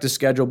practice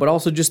schedule, but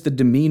also just the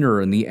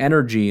demeanor and the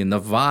energy and the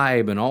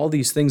vibe and all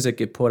these things that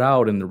get put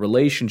out and the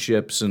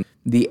relationships and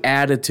the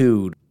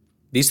attitude.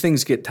 These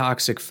things get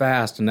toxic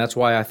fast, and that's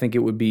why I think it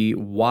would be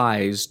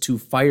wise to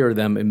fire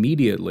them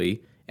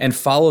immediately and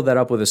follow that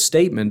up with a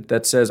statement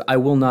that says, I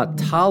will not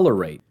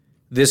tolerate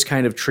this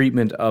kind of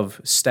treatment of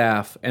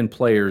staff and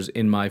players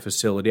in my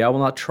facility. I will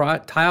not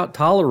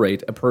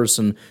tolerate a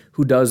person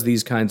who does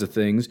these kinds of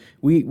things.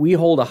 We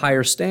hold a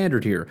higher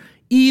standard here.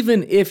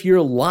 Even if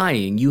you're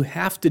lying, you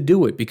have to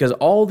do it because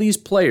all these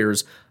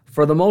players,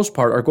 for the most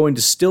part, are going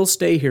to still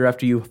stay here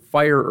after you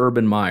fire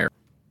Urban Meyer.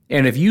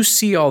 And if you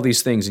see all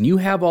these things and you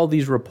have all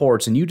these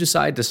reports and you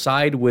decide to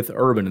side with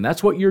Urban, and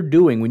that's what you're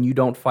doing when you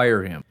don't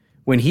fire him,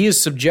 when he is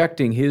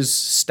subjecting his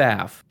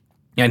staff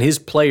and his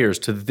players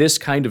to this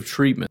kind of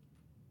treatment,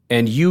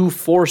 and you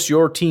force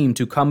your team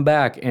to come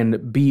back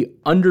and be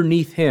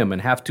underneath him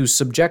and have to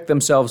subject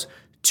themselves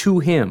to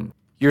him,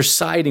 you're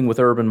siding with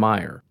Urban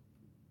Meyer.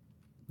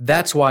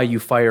 That's why you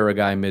fire a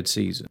guy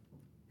midseason.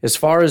 As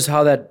far as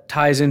how that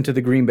ties into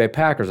the Green Bay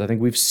Packers, I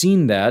think we've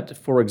seen that,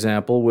 for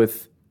example,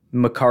 with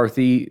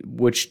McCarthy,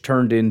 which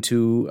turned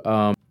into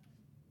Matt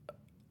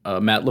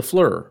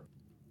LaFleur.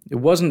 It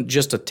wasn't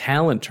just a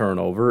talent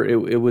turnover.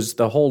 It was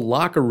the whole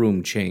locker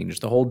room change,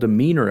 the whole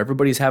demeanor.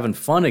 Everybody's having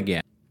fun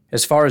again.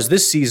 As far as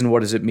this season,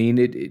 what does it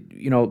mean?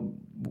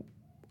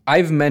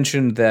 I've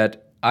mentioned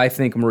that I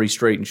think Maurice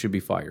Drayton should be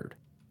fired.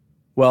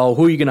 Well,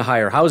 who are you going to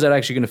hire? How is that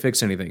actually going to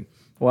fix anything?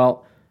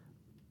 Well,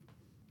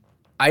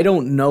 I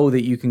don't know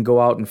that you can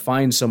go out and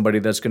find somebody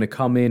that's going to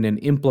come in and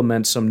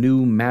implement some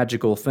new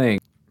magical thing.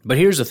 But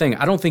here's the thing.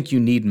 I don't think you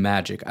need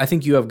magic. I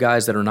think you have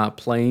guys that are not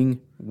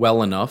playing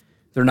well enough.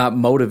 They're not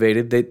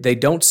motivated. They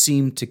don't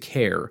seem to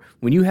care.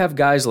 When you have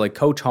guys like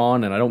Coach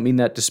Hahn, and I don't mean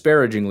that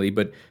disparagingly,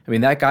 but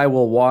that guy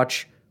will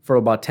watch for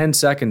about 10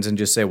 seconds and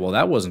just say, well,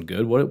 that wasn't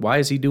good. Why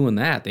is he doing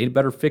that? They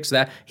better fix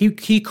that. He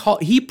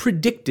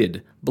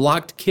predicted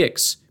blocked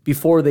kicks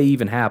before they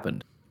even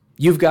happened.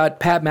 You've got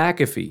Pat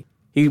McAfee.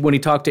 When he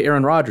talked to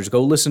Aaron Rodgers,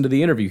 go listen to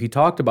the interview. He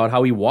talked about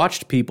how he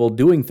watched people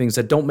doing things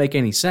that don't make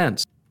any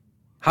sense.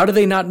 How do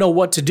they not know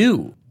what to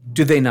do?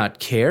 Do they not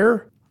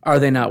care? Are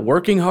they not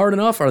working hard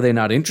enough? Are they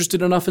not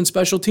interested enough in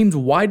special teams?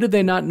 Why do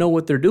they not know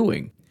what they're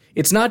doing?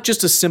 It's not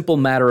just a simple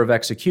matter of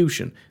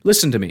execution.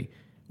 Listen to me.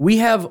 We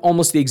have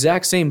almost the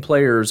exact same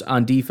players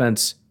on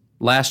defense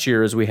last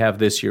year as we have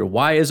this year.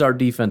 Why is our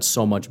defense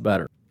so much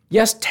better?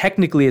 Yes,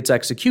 technically it's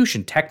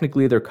execution.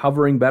 Technically they're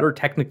covering better.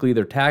 Technically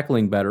they're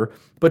tackling better.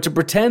 But to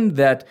pretend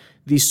that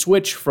the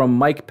switch from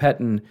Mike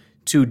Pettin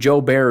to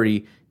Joe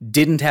Barry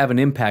didn't have an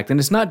impact, and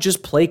it's not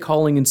just play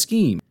calling and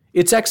scheme.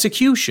 It's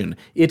execution.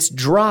 It's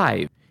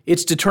drive.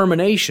 It's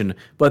determination.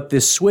 But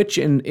this switch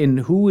in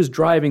who is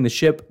driving the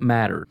ship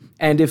mattered.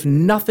 And if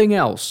nothing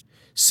else,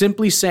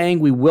 simply saying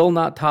we will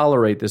not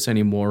tolerate this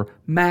anymore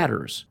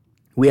matters.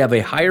 We have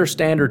a higher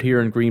standard here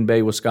in Green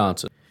Bay,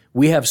 Wisconsin.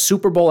 We have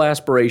Super Bowl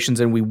aspirations,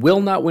 and we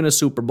will not win a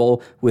Super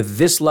Bowl with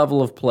this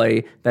level of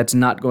play. That's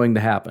not going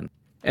to happen.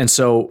 And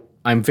so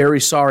I'm very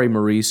sorry,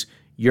 Maurice.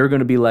 You're going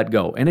to be let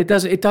go. And it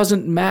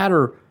doesn't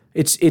matter.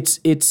 It's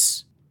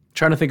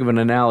trying to think of an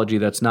analogy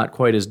that's not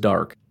quite as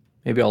dark.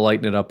 Maybe I'll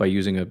lighten it up by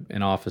using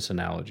an office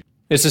analogy.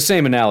 It's the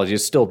same analogy.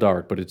 It's still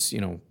dark, but it's,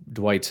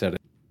 Dwight said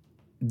it.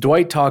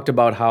 Dwight talked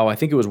about how, I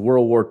think it was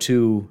World War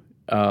II,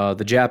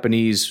 the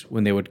Japanese,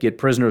 when they would get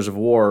prisoners of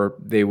war,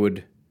 they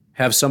would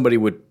have somebody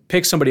would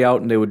pick somebody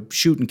out and they would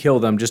shoot and kill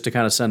them just to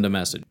kind of send a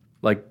message.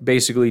 Like,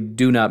 basically,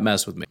 do not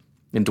mess with me.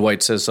 And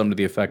Dwight says something to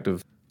the effect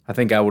of, I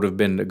think I would have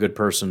been a good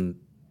person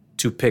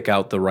to pick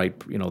out the right,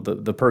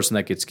 the person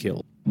that gets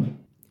killed.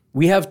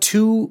 We have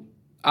two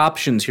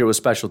options here with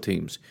special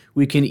teams.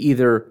 We can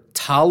either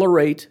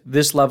tolerate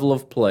this level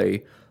of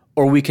play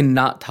or we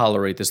cannot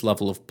tolerate this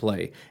level of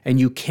play. And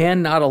you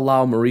cannot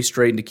allow Maurice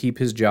Drayton to keep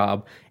his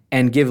job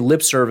and give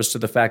lip service to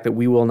the fact that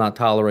we will not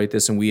tolerate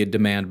this and we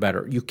demand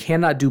better. You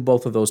cannot do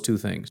both of those two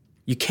things.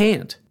 You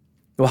can't.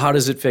 Well, how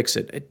does it fix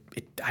it?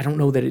 I don't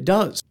know that it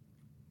does.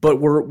 But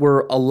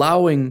we're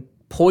allowing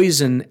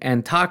poison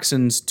and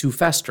toxins to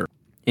fester,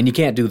 and you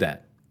can't do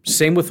that.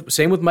 Same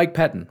with Mike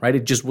Pettin, right?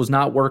 It just was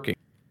not working.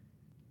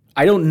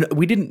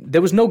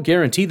 There was no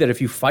guarantee that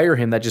if you fire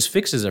him, that just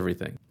fixes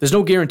everything. There's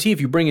no guarantee if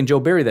you bring in Joe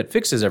Barry that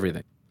fixes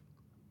everything.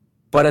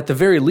 But at the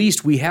very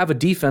least, we have a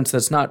defense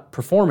that's not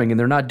performing and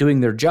they're not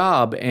doing their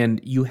job.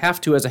 And you have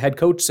to, as a head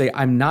coach, say,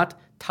 I'm not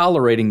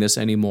tolerating this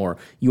anymore.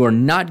 You are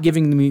not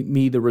giving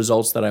me the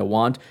results that I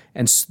want,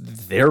 and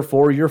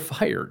therefore you're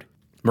fired.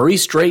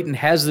 Maurice Drayton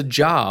has the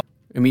job.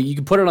 I mean, you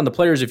can put it on the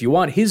players if you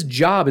want. His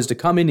job is to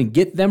come in and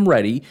get them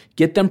ready,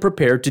 get them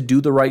prepared to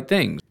do the right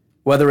things.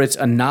 Whether it's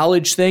a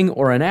knowledge thing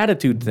or an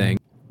attitude thing,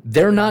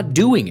 they're not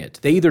doing it.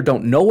 They either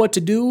don't know what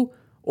to do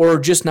or are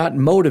just not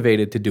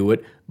motivated to do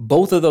it.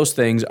 Both of those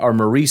things are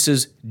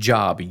Maurice's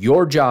job.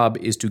 Your job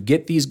is to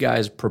get these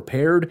guys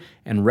prepared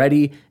and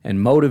ready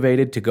and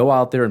motivated to go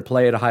out there and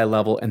play at a high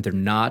level, and they're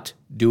not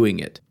doing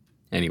it.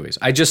 Anyways,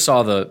 I just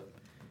saw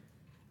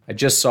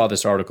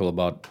this article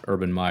about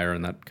Urban Meyer,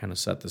 and that kind of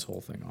set this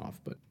whole thing off.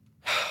 But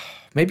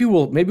maybe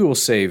we'll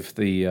save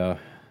the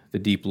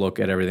deep look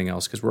at everything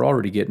else, because we're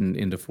already getting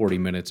into 40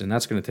 minutes, and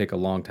that's going to take a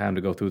long time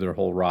to go through their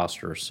whole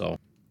roster. So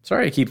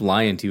sorry I keep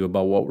lying to you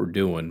about what we're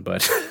doing,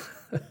 but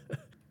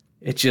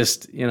it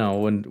just,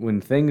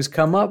 when things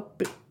come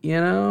up,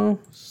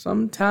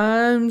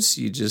 sometimes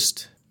you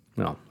just,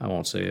 well, I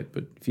won't say it,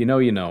 but if you know,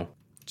 you know.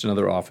 It's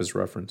another Office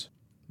reference.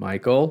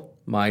 Michael.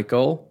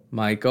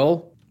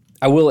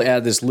 I will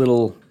add this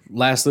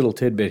last little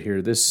tidbit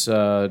here. This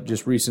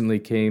just recently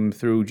came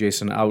through.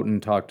 Jason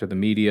Outen talked to the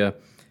media.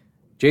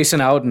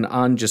 Jason Outen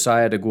on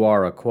Josiah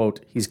DeGuara,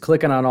 quote, "He's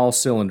clicking on all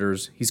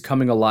cylinders. He's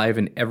coming alive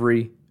in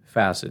every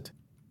facet.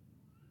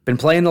 Been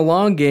playing the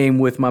long game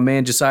with my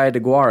man Josiah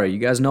DeGuara. You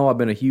guys know I've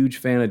been a huge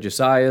fan of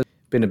Josiah.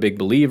 Been a big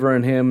believer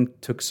in him.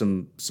 Took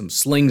some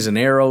slings and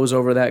arrows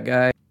over that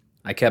guy.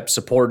 I kept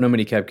supporting him, and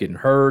he kept getting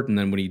hurt. And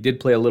then when he did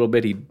play a little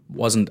bit, he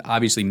wasn't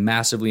obviously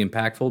massively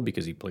impactful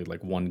because he played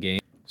like one game.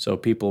 So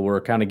people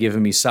were kind of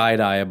giving me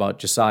side-eye about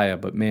Josiah.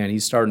 But, man,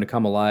 he's starting to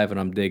come alive, and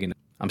I'm digging it.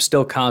 I'm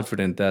still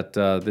confident that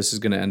this is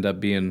going to end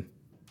up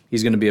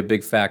he's going to be a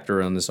big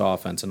factor on this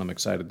offense, and I'm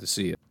excited to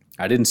see it.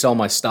 I didn't sell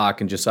my stock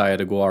in Josiah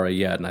DeGuara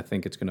yet, and I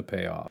think it's going to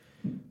pay off.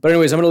 But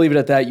anyways, I'm going to leave it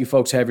at that. You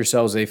folks have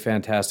yourselves a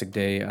fantastic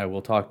day. I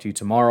will talk to you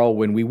tomorrow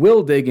when we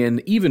will dig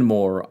in even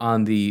more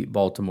on the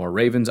Baltimore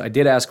Ravens. I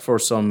did ask for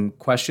some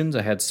questions.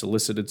 I had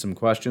solicited some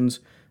questions.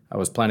 I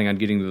was planning on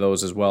getting to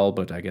those as well,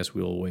 but I guess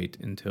we'll wait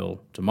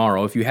until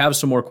tomorrow. If you have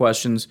some more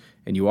questions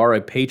and you are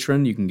a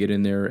patron, you can get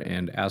in there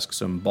and ask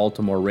some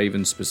Baltimore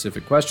Ravens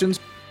specific questions.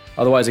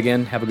 Otherwise,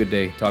 again, have a good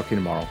day. Talk to you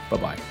tomorrow.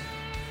 Bye-bye.